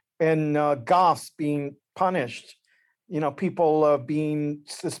and goths being punished, people being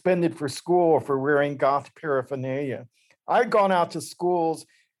suspended for school for wearing goth paraphernalia. I'd gone out to schools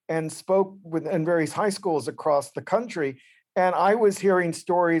and spoke in various high schools across the country. And I was hearing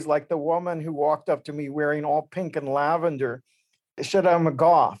stories like the woman who walked up to me wearing all pink and lavender, said I'm a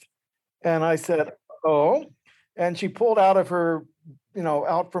goth. And I said, oh. And she pulled out of her,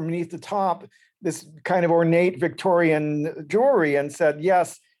 out from beneath the top, this kind of ornate Victorian jewelry and said,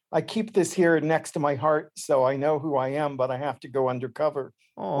 yes, I keep this here next to my heart so I know who I am, but I have to go undercover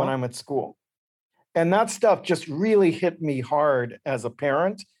when I'm at school. And that stuff just really hit me hard as a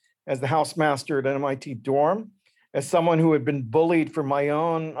parent, as the housemaster at an MIT dorm, as someone who had been bullied for my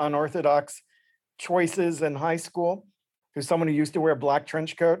own unorthodox choices in high school, as someone who used to wear a black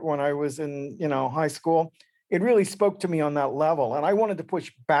trench coat when I was in, high school. It really spoke to me on that level. And I wanted to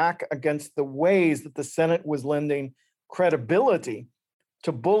push back against the ways that the Senate was lending credibility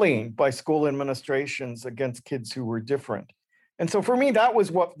to bullying by school administrations against kids who were different. And so for me, that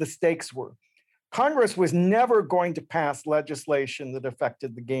was what the stakes were. Congress was never going to pass legislation that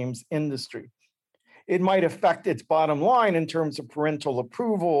affected the games industry. It might affect its bottom line in terms of parental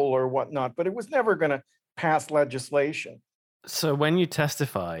approval or whatnot, but it was never going to pass legislation. So when you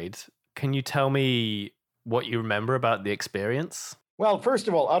testified, can you tell me what you remember about the experience? Well, first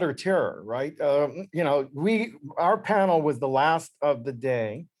of all, utter terror, right? Our panel was the last of the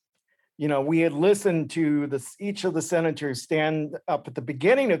day. We had listened to each of the senators stand up at the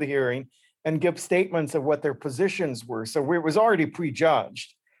beginning of the hearing and give statements of what their positions were. So it was already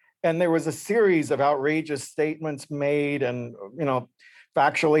prejudged. And there was a series of outrageous statements made and,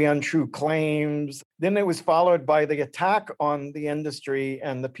 factually untrue claims. Then it was followed by the attack on the industry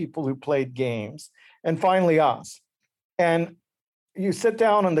and the people who played games. And finally us. And you sit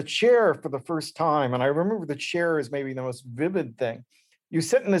down on the chair for the first time. And I remember the chair is maybe the most vivid thing. You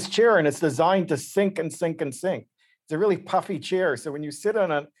sit in this chair and it's designed to sink and sink and sink. It's a really puffy chair. So when you sit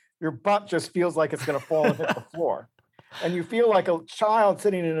on it, your butt just feels like it's going to fall and hit the floor. And you feel like a child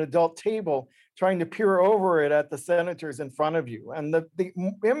sitting at an adult table trying to peer over it at the senators in front of you. And the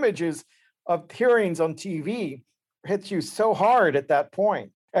images of hearings on TV hits you so hard at that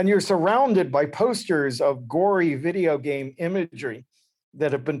point. And you're surrounded by posters of gory video game imagery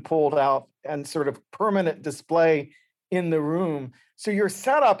that have been pulled out and sort of permanent display in the room. So you're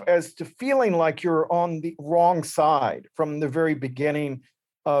set up as to feeling like you're on the wrong side from the very beginning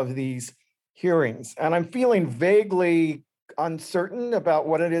of these hearings. And I'm feeling vaguely uncertain about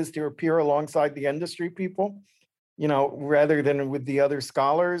what it is to appear alongside the industry people, rather than with the other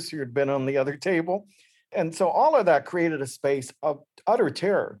scholars who had been on the other table. And so all of that created a space of utter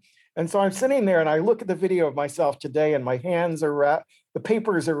terror. And so I'm sitting there and I look at the video of myself today and my hands are, the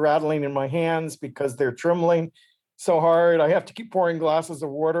papers are rattling in my hands because they're trembling so hard. I have to keep pouring glasses of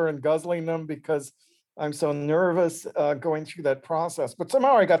water and guzzling them because I'm so nervous going through that process. But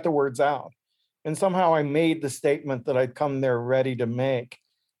somehow I got the words out. And somehow I made the statement that I'd come there ready to make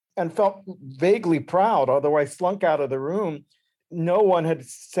and felt vaguely proud, although I slunk out of the room. No one had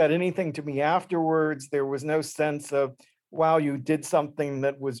said anything to me afterwards. There was no sense of, wow, you did something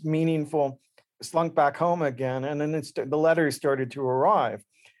that was meaningful. Slunk back home again. And then the letters started to arrive.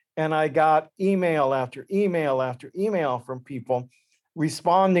 And I got email after email after email from people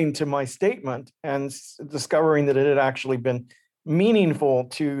responding to my statement and discovering that it had actually been meaningful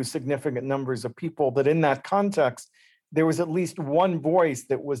to significant numbers of people, that in that context, there was at least one voice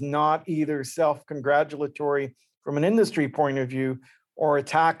that was not either self-congratulatory from an industry point of view or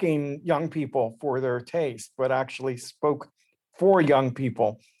attacking young people for their taste, but actually spoke for young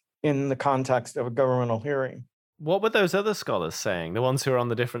people in the context of a governmental hearing. What were those other scholars saying, the ones who are on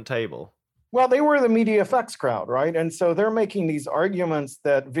the different table? Well, they were the media effects crowd, right? And so they're making these arguments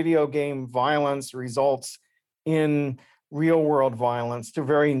that video game violence results in real world violence to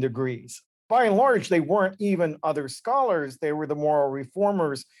varying degrees. By and large, they weren't even other scholars. They were the moral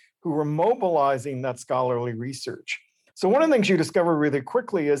reformers who were mobilizing that scholarly research. So one of the things you discover really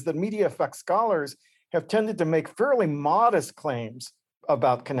quickly is that media effects scholars have tended to make fairly modest claims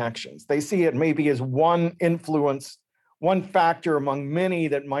about connections. They see it maybe as one influence, one factor among many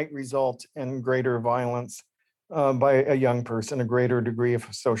that might result in greater violence by a young person, a greater degree of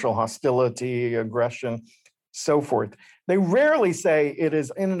social hostility, aggression, so forth. They rarely say it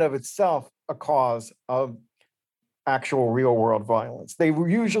is in and of itself a cause of actual real world violence. They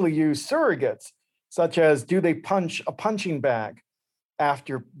usually use surrogates, such as do they punch a punching bag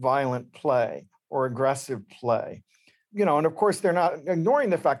after violent play or aggressive play? And of course, they're not ignoring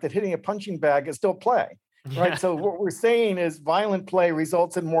the fact that hitting a punching bag is still play, right? So what we're saying is violent play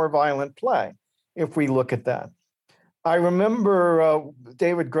results in more violent play, if we look at that. I remember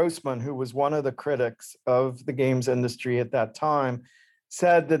David Grossman, who was one of the critics of the games industry at that time,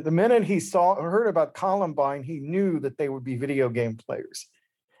 said that the minute he heard about Columbine, he knew that they would be video game players.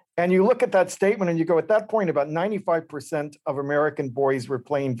 And you look at that statement and you go, at that point, about 95% of American boys were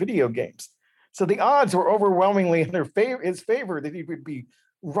playing video games. So the odds were overwhelmingly in his favor that he would be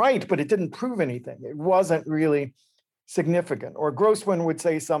right, but it didn't prove anything. It wasn't really significant. Or Grossman would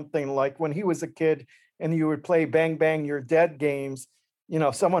say something like, when he was a kid and you would play Bang Bang You're Dead games,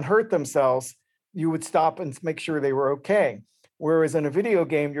 if someone hurt themselves, you would stop and make sure they were okay. Whereas in a video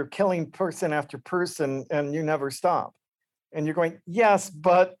game, you're killing person after person and you never stop. And you're going, yes,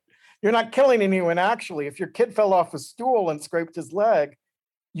 but you're not killing anyone actually. If your kid fell off a stool and scraped his leg,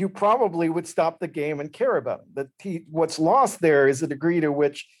 you probably would stop the game and care about him. What's lost there is the degree to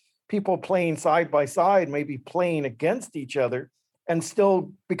which people playing side by side may be playing against each other and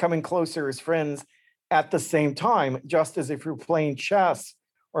still becoming closer as friends at the same time, just as if you're playing chess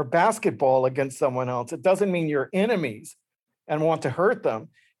or basketball against someone else. It doesn't mean you're enemies and want to hurt them.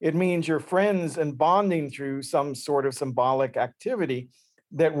 It means you're friends and bonding through some sort of symbolic activity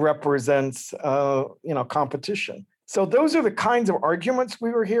that represents, competition. So those are the kinds of arguments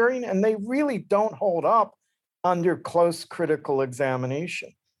we were hearing, and they really don't hold up under close critical examination.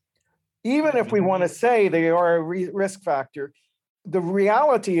 Even if we want to say they are a risk factor, the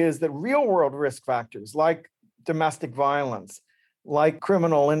reality is that real world risk factors like domestic violence, like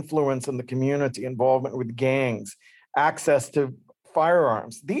criminal influence in the community, involvement with gangs, access to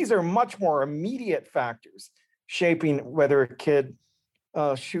firearms, these are much more immediate factors shaping whether a kid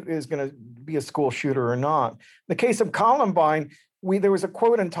is going to be a school shooter or not. In the case of Columbine, there was a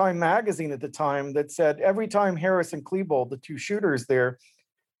quote in Time magazine at the time that said, every time Harris and Klebold, the two shooters there,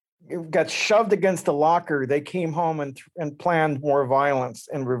 got shoved against a locker, they came home and planned more violence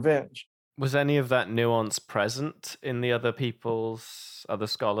and revenge. Was any of that nuance present in the other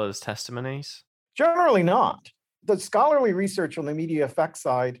scholars' testimonies? Generally not. The scholarly research on the media effects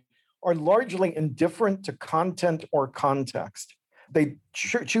side are largely indifferent to content or context. They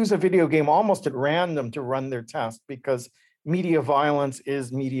choose a video game almost at random to run their test because media violence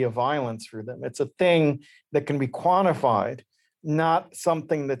is media violence for them. It's a thing that can be quantified, not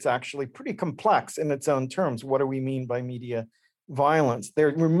something that's actually pretty complex in its own terms. What do we mean by media violence? They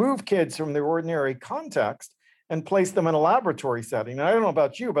remove kids from their ordinary context and place them in a laboratory setting. And I don't know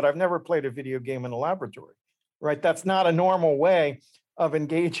about you, but I've never played a video game in a laboratory, right? That's not a normal way of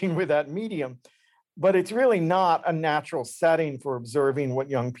engaging with that medium. But it's really not a natural setting for observing what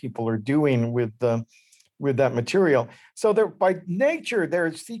young people are doing with that material. So by nature,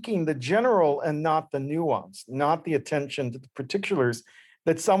 they're seeking the general and not the nuance, not the attention to the particulars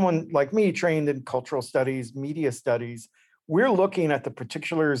that someone like me, trained in cultural studies, media studies, we're looking at the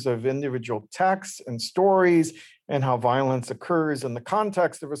particulars of individual texts and stories and how violence occurs in the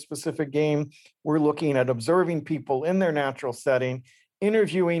context of a specific game. We're looking at observing people in their natural setting,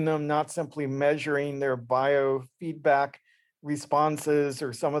 interviewing them, not simply measuring their biofeedback responses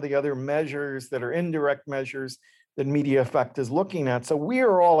or some of the other measures that are indirect measures that media effect is looking at. So we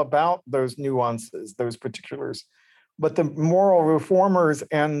are all about those nuances, those particulars. But the moral reformers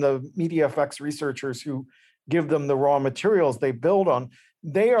and the media effects researchers who give them the raw materials they build on,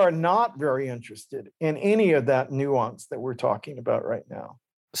 they are not very interested in any of that nuance that we're talking about right now.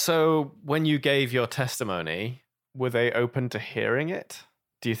 So when you gave your testimony, were they open to hearing it?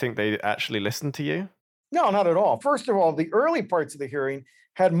 Do you think they actually listened to you? No, not at all. First of all, the early parts of the hearing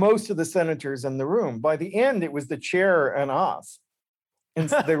had most of the senators in the room. By the end, it was the chair and us. And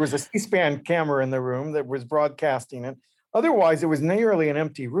there was a C-SPAN camera in the room that was broadcasting it. Otherwise, it was nearly an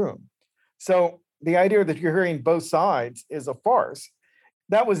empty room. So the idea that you're hearing both sides is a farce.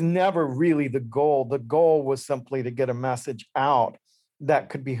 That was never really the goal. The goal was simply to get a message out that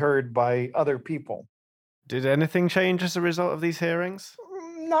could be heard by other people. Did anything change as a result of these hearings?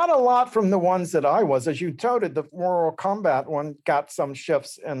 Not a lot from the ones that I was. As you noted, the Mortal Kombat one got some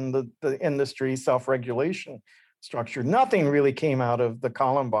shifts in the industry self-regulation structure. Nothing really came out of the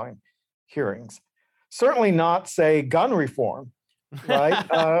Columbine hearings. Certainly not, say, gun reform, right?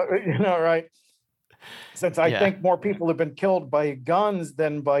 Right? Since I think more people have been killed by guns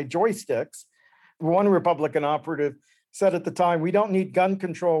than by joysticks. One Republican operative said at the time, we don't need gun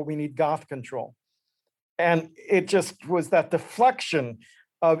control, we need goth control. And it just was that deflection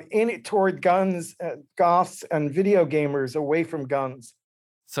of toward guns, goths, and video gamers away from guns.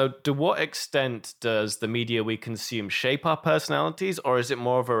 So to what extent does the media we consume shape our personalities, or is it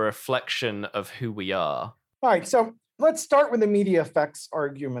more of a reflection of who we are? All right, so let's start with the media effects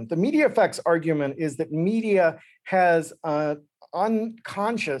argument. The media effects argument is that media has an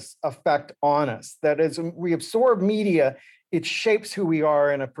unconscious effect on us. That as we absorb media, it shapes who we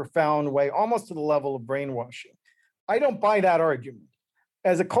are in a profound way, almost to the level of brainwashing. I don't buy that argument.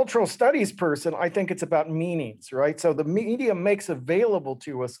 As a cultural studies person, I think it's about meanings, right? So the media makes available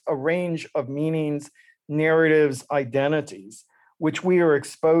to us a range of meanings, narratives, identities, which we are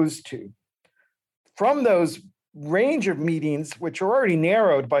exposed to. From those range of meanings, which are already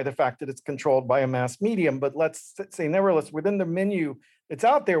narrowed by the fact that it's controlled by a mass medium, but let's say nevertheless, within the menu that's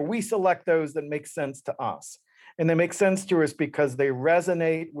out there, we select those that make sense to us. And they make sense to us because they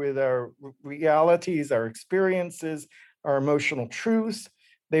resonate with our realities, our experiences, our emotional truths.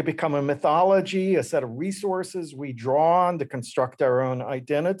 They become a mythology, a set of resources we draw on to construct our own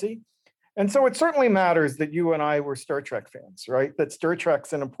identity. And so it certainly matters that you and I were Star Trek fans, right? That Star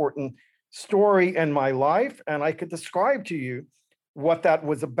Trek's an important story in my life, and I could describe to you what that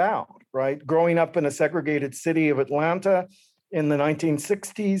was about, right? Growing up in a segregated city of Atlanta in the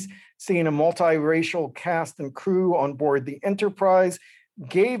 1960s, seeing a multiracial cast and crew on board the Enterprise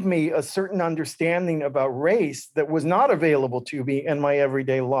gave me a certain understanding about race that was not available to me in my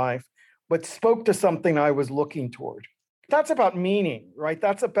everyday life, but spoke to something I was looking toward. That's about meaning, right?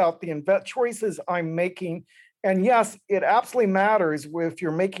 That's about the choices I'm making. And yes, it absolutely matters if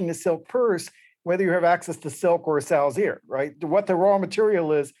you're making a silk purse, whether you have access to silk or a sow's ear, right? What the raw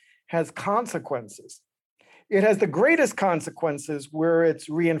material is has consequences. It has the greatest consequences where it's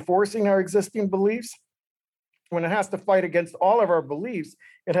reinforcing our existing beliefs. When it has to fight against all of our beliefs,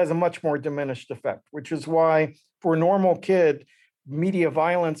 it has a much more diminished effect, which is why for a normal kid, media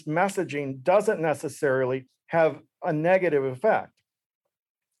violence messaging doesn't necessarily have a negative effect.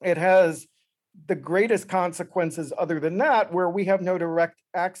 It has the greatest consequences other than that, where we have no direct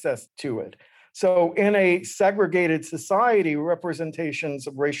access to it. So in a segregated society, representations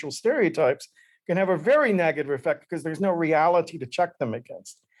of racial stereotypes can have a very negative effect because there's no reality to check them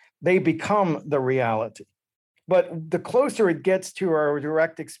against. They become the reality. But the closer it gets to our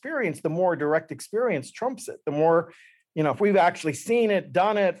direct experience, the more direct experience trumps it. The more, if we've actually seen it,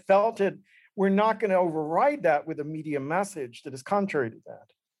 done it, felt it, we're not going to override that with a media message that is contrary to that.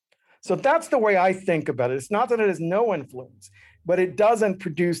 So that's the way I think about it. It's not that it has no influence, but it doesn't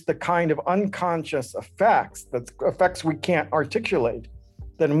produce the kind of unconscious effects we can't articulate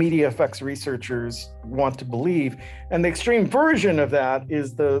that media effects researchers want to believe. And the extreme version of that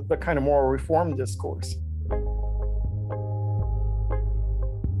is the kind of moral reform discourse.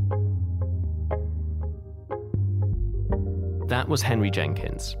 That was Henry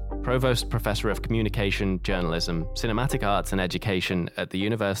Jenkins, Provost Professor of Communication, Journalism, Cinematic Arts and Education at the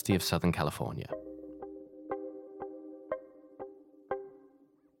University of Southern California.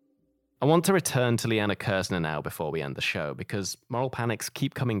 I want to return to Liana Kersner now before we end the show, because moral panics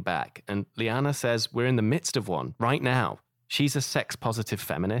keep coming back, and Liana says we're in the midst of one right now. She's a sex-positive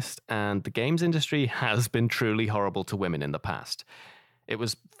feminist, and the games industry has been truly horrible to women in the past. It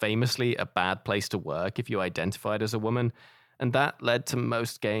was famously a bad place to work if you identified as a woman, and that led to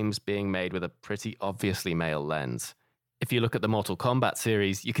most games being made with a pretty obviously male lens. If you look at the Mortal Kombat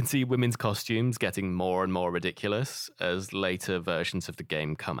series, you can see women's costumes getting more and more ridiculous as later versions of the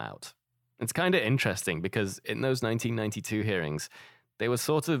game come out. It's kind of interesting because in those 1992 hearings, they were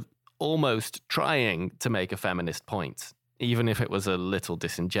sort of almost trying to make a feminist point, even if it was a little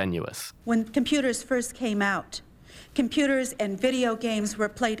disingenuous. When computers first came out, computers and video games were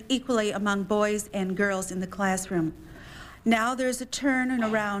played equally among boys and girls in the classroom. Now there's a turn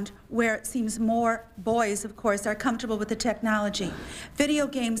around where it seems more boys, of course, are comfortable with the technology. Video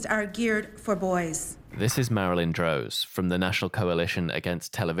games are geared for boys. This is Marilyn Droz from the National Coalition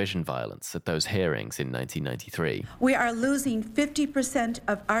Against Television Violence at those hearings in 1993. We are losing 50%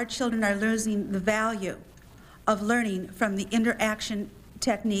 of our children are losing the value of learning from the interaction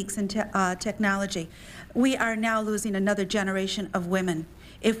techniques and technology. We are now losing another generation of women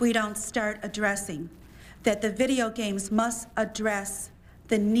if we don't start addressing that the video games must address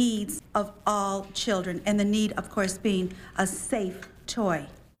the needs of all children, and the need, of course, being a safe toy.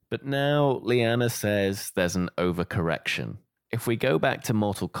 But now Liana says there's an overcorrection. If we go back to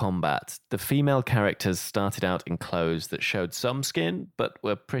Mortal Kombat, the female characters started out in clothes that showed some skin, but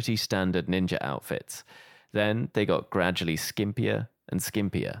were pretty standard ninja outfits. Then they got gradually skimpier and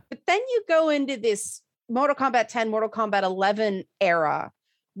skimpier. But then you go into this Mortal Kombat 10, Mortal Kombat 11 era,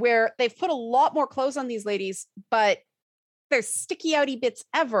 where they've put a lot more clothes on these ladies, but they're sticky outy bits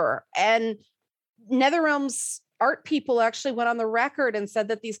ever. And NetherRealm's art people actually went on the record and said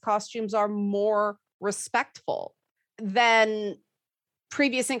that these costumes are more respectful than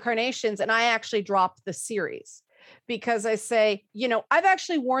previous incarnations. And I actually dropped the series because I say, I've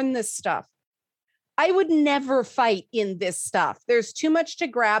actually worn this stuff. I would never fight in this stuff. There's too much to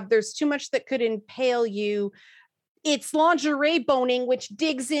grab. There's too much that could impale you. It's lingerie boning, which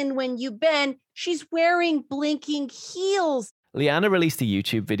digs in when you bend. She's wearing blinking heels. Liana released a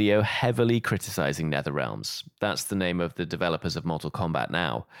YouTube video heavily criticizing NetherRealms. That's the name of the developers of Mortal Kombat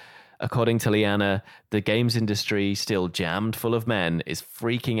now. According to Liana, the games industry, still jammed full of men, is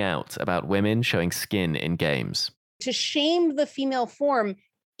freaking out about women showing skin in games. To shame the female form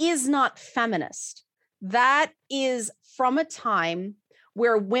is not feminist. That is from a time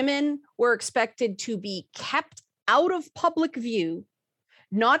where women were expected to be kept out of public view,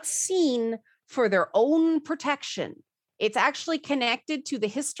 not seen for their own protection. It's actually connected to the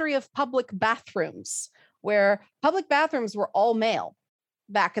history of public bathrooms, where public bathrooms were all male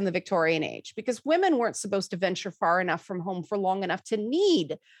back in the Victorian age, because women weren't supposed to venture far enough from home for long enough to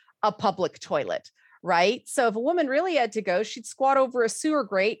need a public toilet, right? So if a woman really had to go, she'd squat over a sewer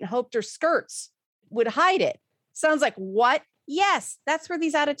grate and hoped her skirts would hide it. Sounds like what? Yes, that's where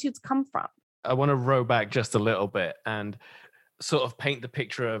these attitudes come from. I want to row back just a little bit and sort of paint the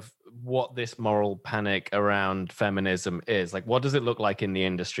picture of what this moral panic around feminism is. Like, what does it look like in the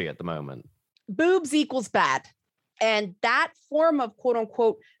industry at the moment? Boobs equals bad. And that form of quote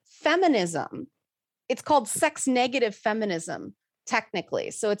unquote feminism, it's called sex negative feminism,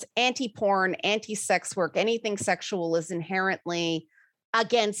 technically. So it's anti-porn, anti-sex work, anything sexual is inherently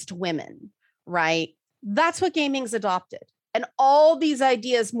against women, right? That's what gaming's adopted. And all these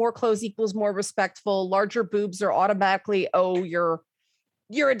ideas, more clothes equals more respectful, larger boobs are automatically, oh, you're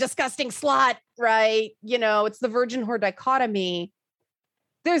a disgusting slut, right? You know, it's the virgin whore dichotomy.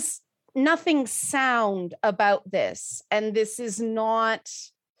 There's nothing sound about this. And this is not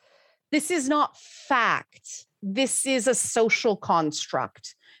fact. This is a social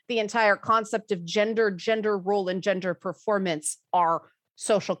construct. The entire concept of gender role, and gender performance are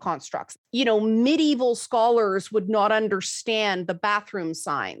social constructs. You know, medieval scholars would not understand the bathroom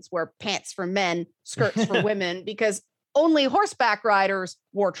signs where pants for men, skirts for women, because only horseback riders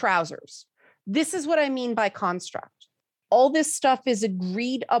wore trousers. This is what I mean by construct. All this stuff is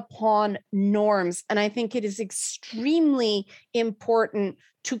agreed upon norms, and I think it is extremely important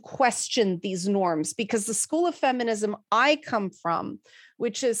to question these norms, because the school of feminism I come from,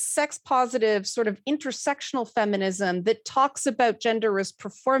 which is sex positive, sort of intersectional feminism that talks about gender as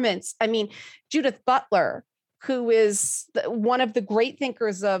performance. I mean, Judith Butler, who is one of the great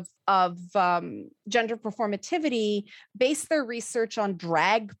thinkers of gender performativity, based their research on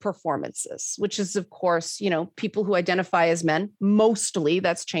drag performances, which is, of course, you know, people who identify as men, mostly,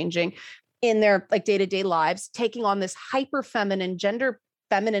 that's changing, in their like day-to-day lives, taking on this hyper feminine, gender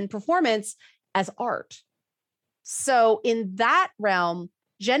feminine performance as art. So in that realm,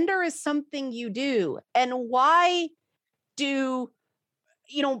 gender is something you do. And why do,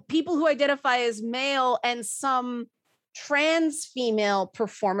 you know, people who identify as male and some trans female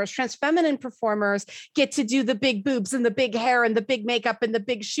performers, trans feminine performers, get to do the big boobs and the big hair and the big makeup and the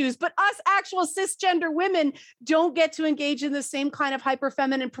big shoes, but us actual cisgender women don't get to engage in the same kind of hyper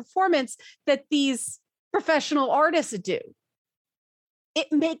feminine performance that these professional artists do? It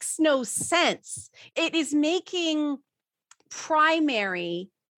makes no sense. It is making primary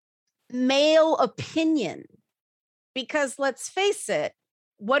male opinion, because let's face it,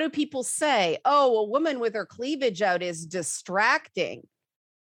 what do people say? Oh, a woman with her cleavage out is distracting.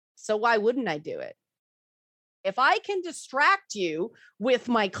 So why wouldn't I do it? If I can distract you with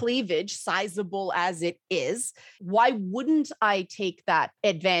my cleavage, sizable as it is, why wouldn't I take that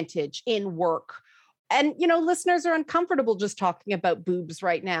advantage in work? And, you know, listeners are uncomfortable just talking about boobs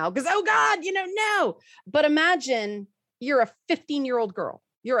right now because, oh God, you know, no. But imagine you're a 15-year-old girl,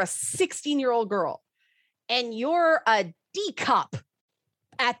 you're a 16-year-old girl, and you're a D cup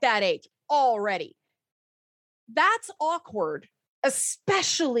at that age already. That's awkward,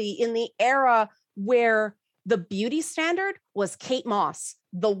 especially in the era where the beauty standard was Kate Moss,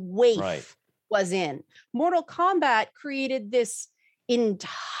 the waif was in. Mortal Kombat created this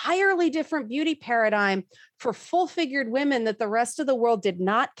entirely different beauty paradigm for full-figured women that the rest of the world did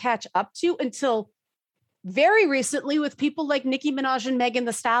not catch up to until very recently with people like Nicki Minaj and Megan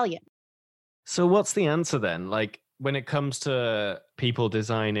Thee Stallion. So what's the answer then? Like, when it comes to people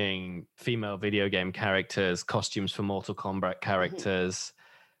designing female video game characters, costumes for Mortal Kombat characters,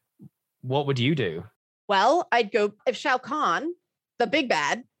 what would you do? Well, I'd go, if Shao Kahn, the big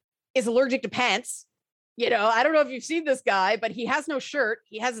bad, is allergic to pants, you know, I don't know if you've seen this guy, but he has no shirt.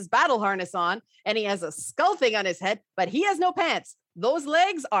 He has his battle harness on and he has a skull thing on his head, but he has no pants. Those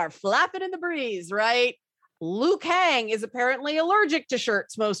legs are flapping in the breeze, right? Liu Kang is apparently allergic to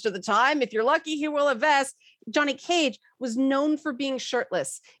shirts most of the time. If you're lucky, he will have a vest. Johnny Cage was known for being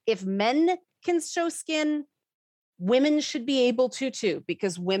shirtless. If men can show skin, women should be able to too,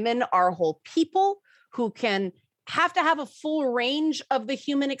 because women are whole people who have to have a full range of the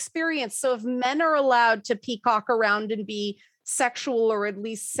human experience. So if men are allowed to peacock around and be sexual or at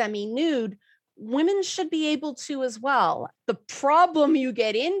least semi-nude, women should be able to as well. The problem you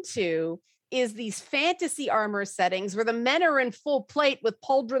get into is these fantasy armor settings where the men are in full plate with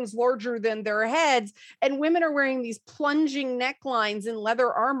pauldrons larger than their heads, and women are wearing these plunging necklines in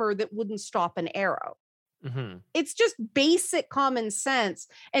leather armor that wouldn't stop an arrow. Mm-hmm. It's just basic common sense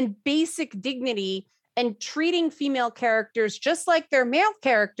and basic dignity, and treating female characters just like their male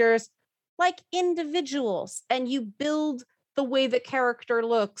characters, like individuals. And you build the way the character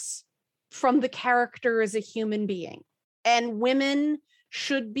looks from the character as a human being. And women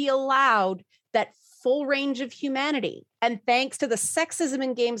should be allowed that full range of humanity. And thanks to the sexism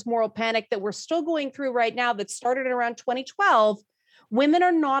in games moral panic that we're still going through right now, that started around 2012, women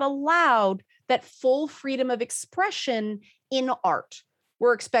are not allowed that full freedom of expression in art.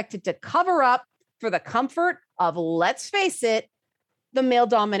 We're expected to cover up for the comfort of, let's face it, the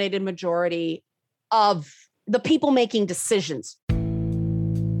male-dominated majority of the people making decisions.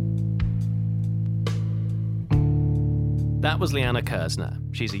 That was Liana Kersner.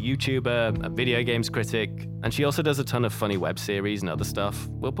 She's a YouTuber, a video games critic, and she also does a ton of funny web series and other stuff.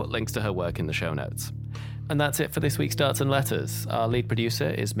 We'll put links to her work in the show notes. And that's it for this week's Darts and Letters. Our lead producer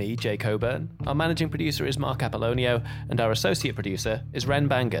is me, Jay Coburn. Our managing producer is Mark Apollonio, and our associate producer is Ren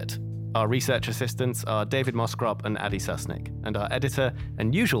Bangert. Our research assistants are David Moskrop and Adi Susnik, and our editor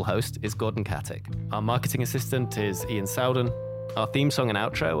and usual host is Gordon Katic. Our marketing assistant is Ian Sowden. Our theme song and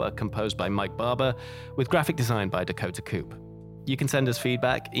outro are composed by Mike Barber, with graphic design by Dakota Coop. You can send us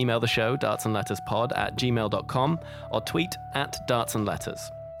feedback, email the show, dartsandletterspod@gmail.com, or tweet @dartsandletters.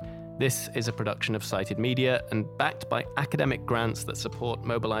 This is a production of Cited Media and backed by academic grants that support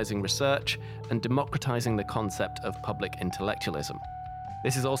mobilizing research and democratizing the concept of public intellectualism.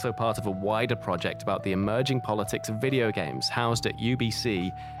 This is also part of a wider project about the emerging politics of video games housed at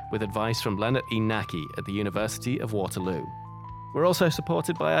UBC, with advice from Leonard E. Nacke at the University of Waterloo. We're also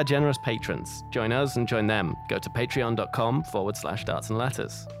supported by our generous patrons. Join us and join them. Go to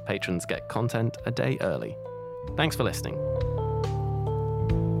patreon.com/dartsandletters. Patrons get content a day early. Thanks for listening.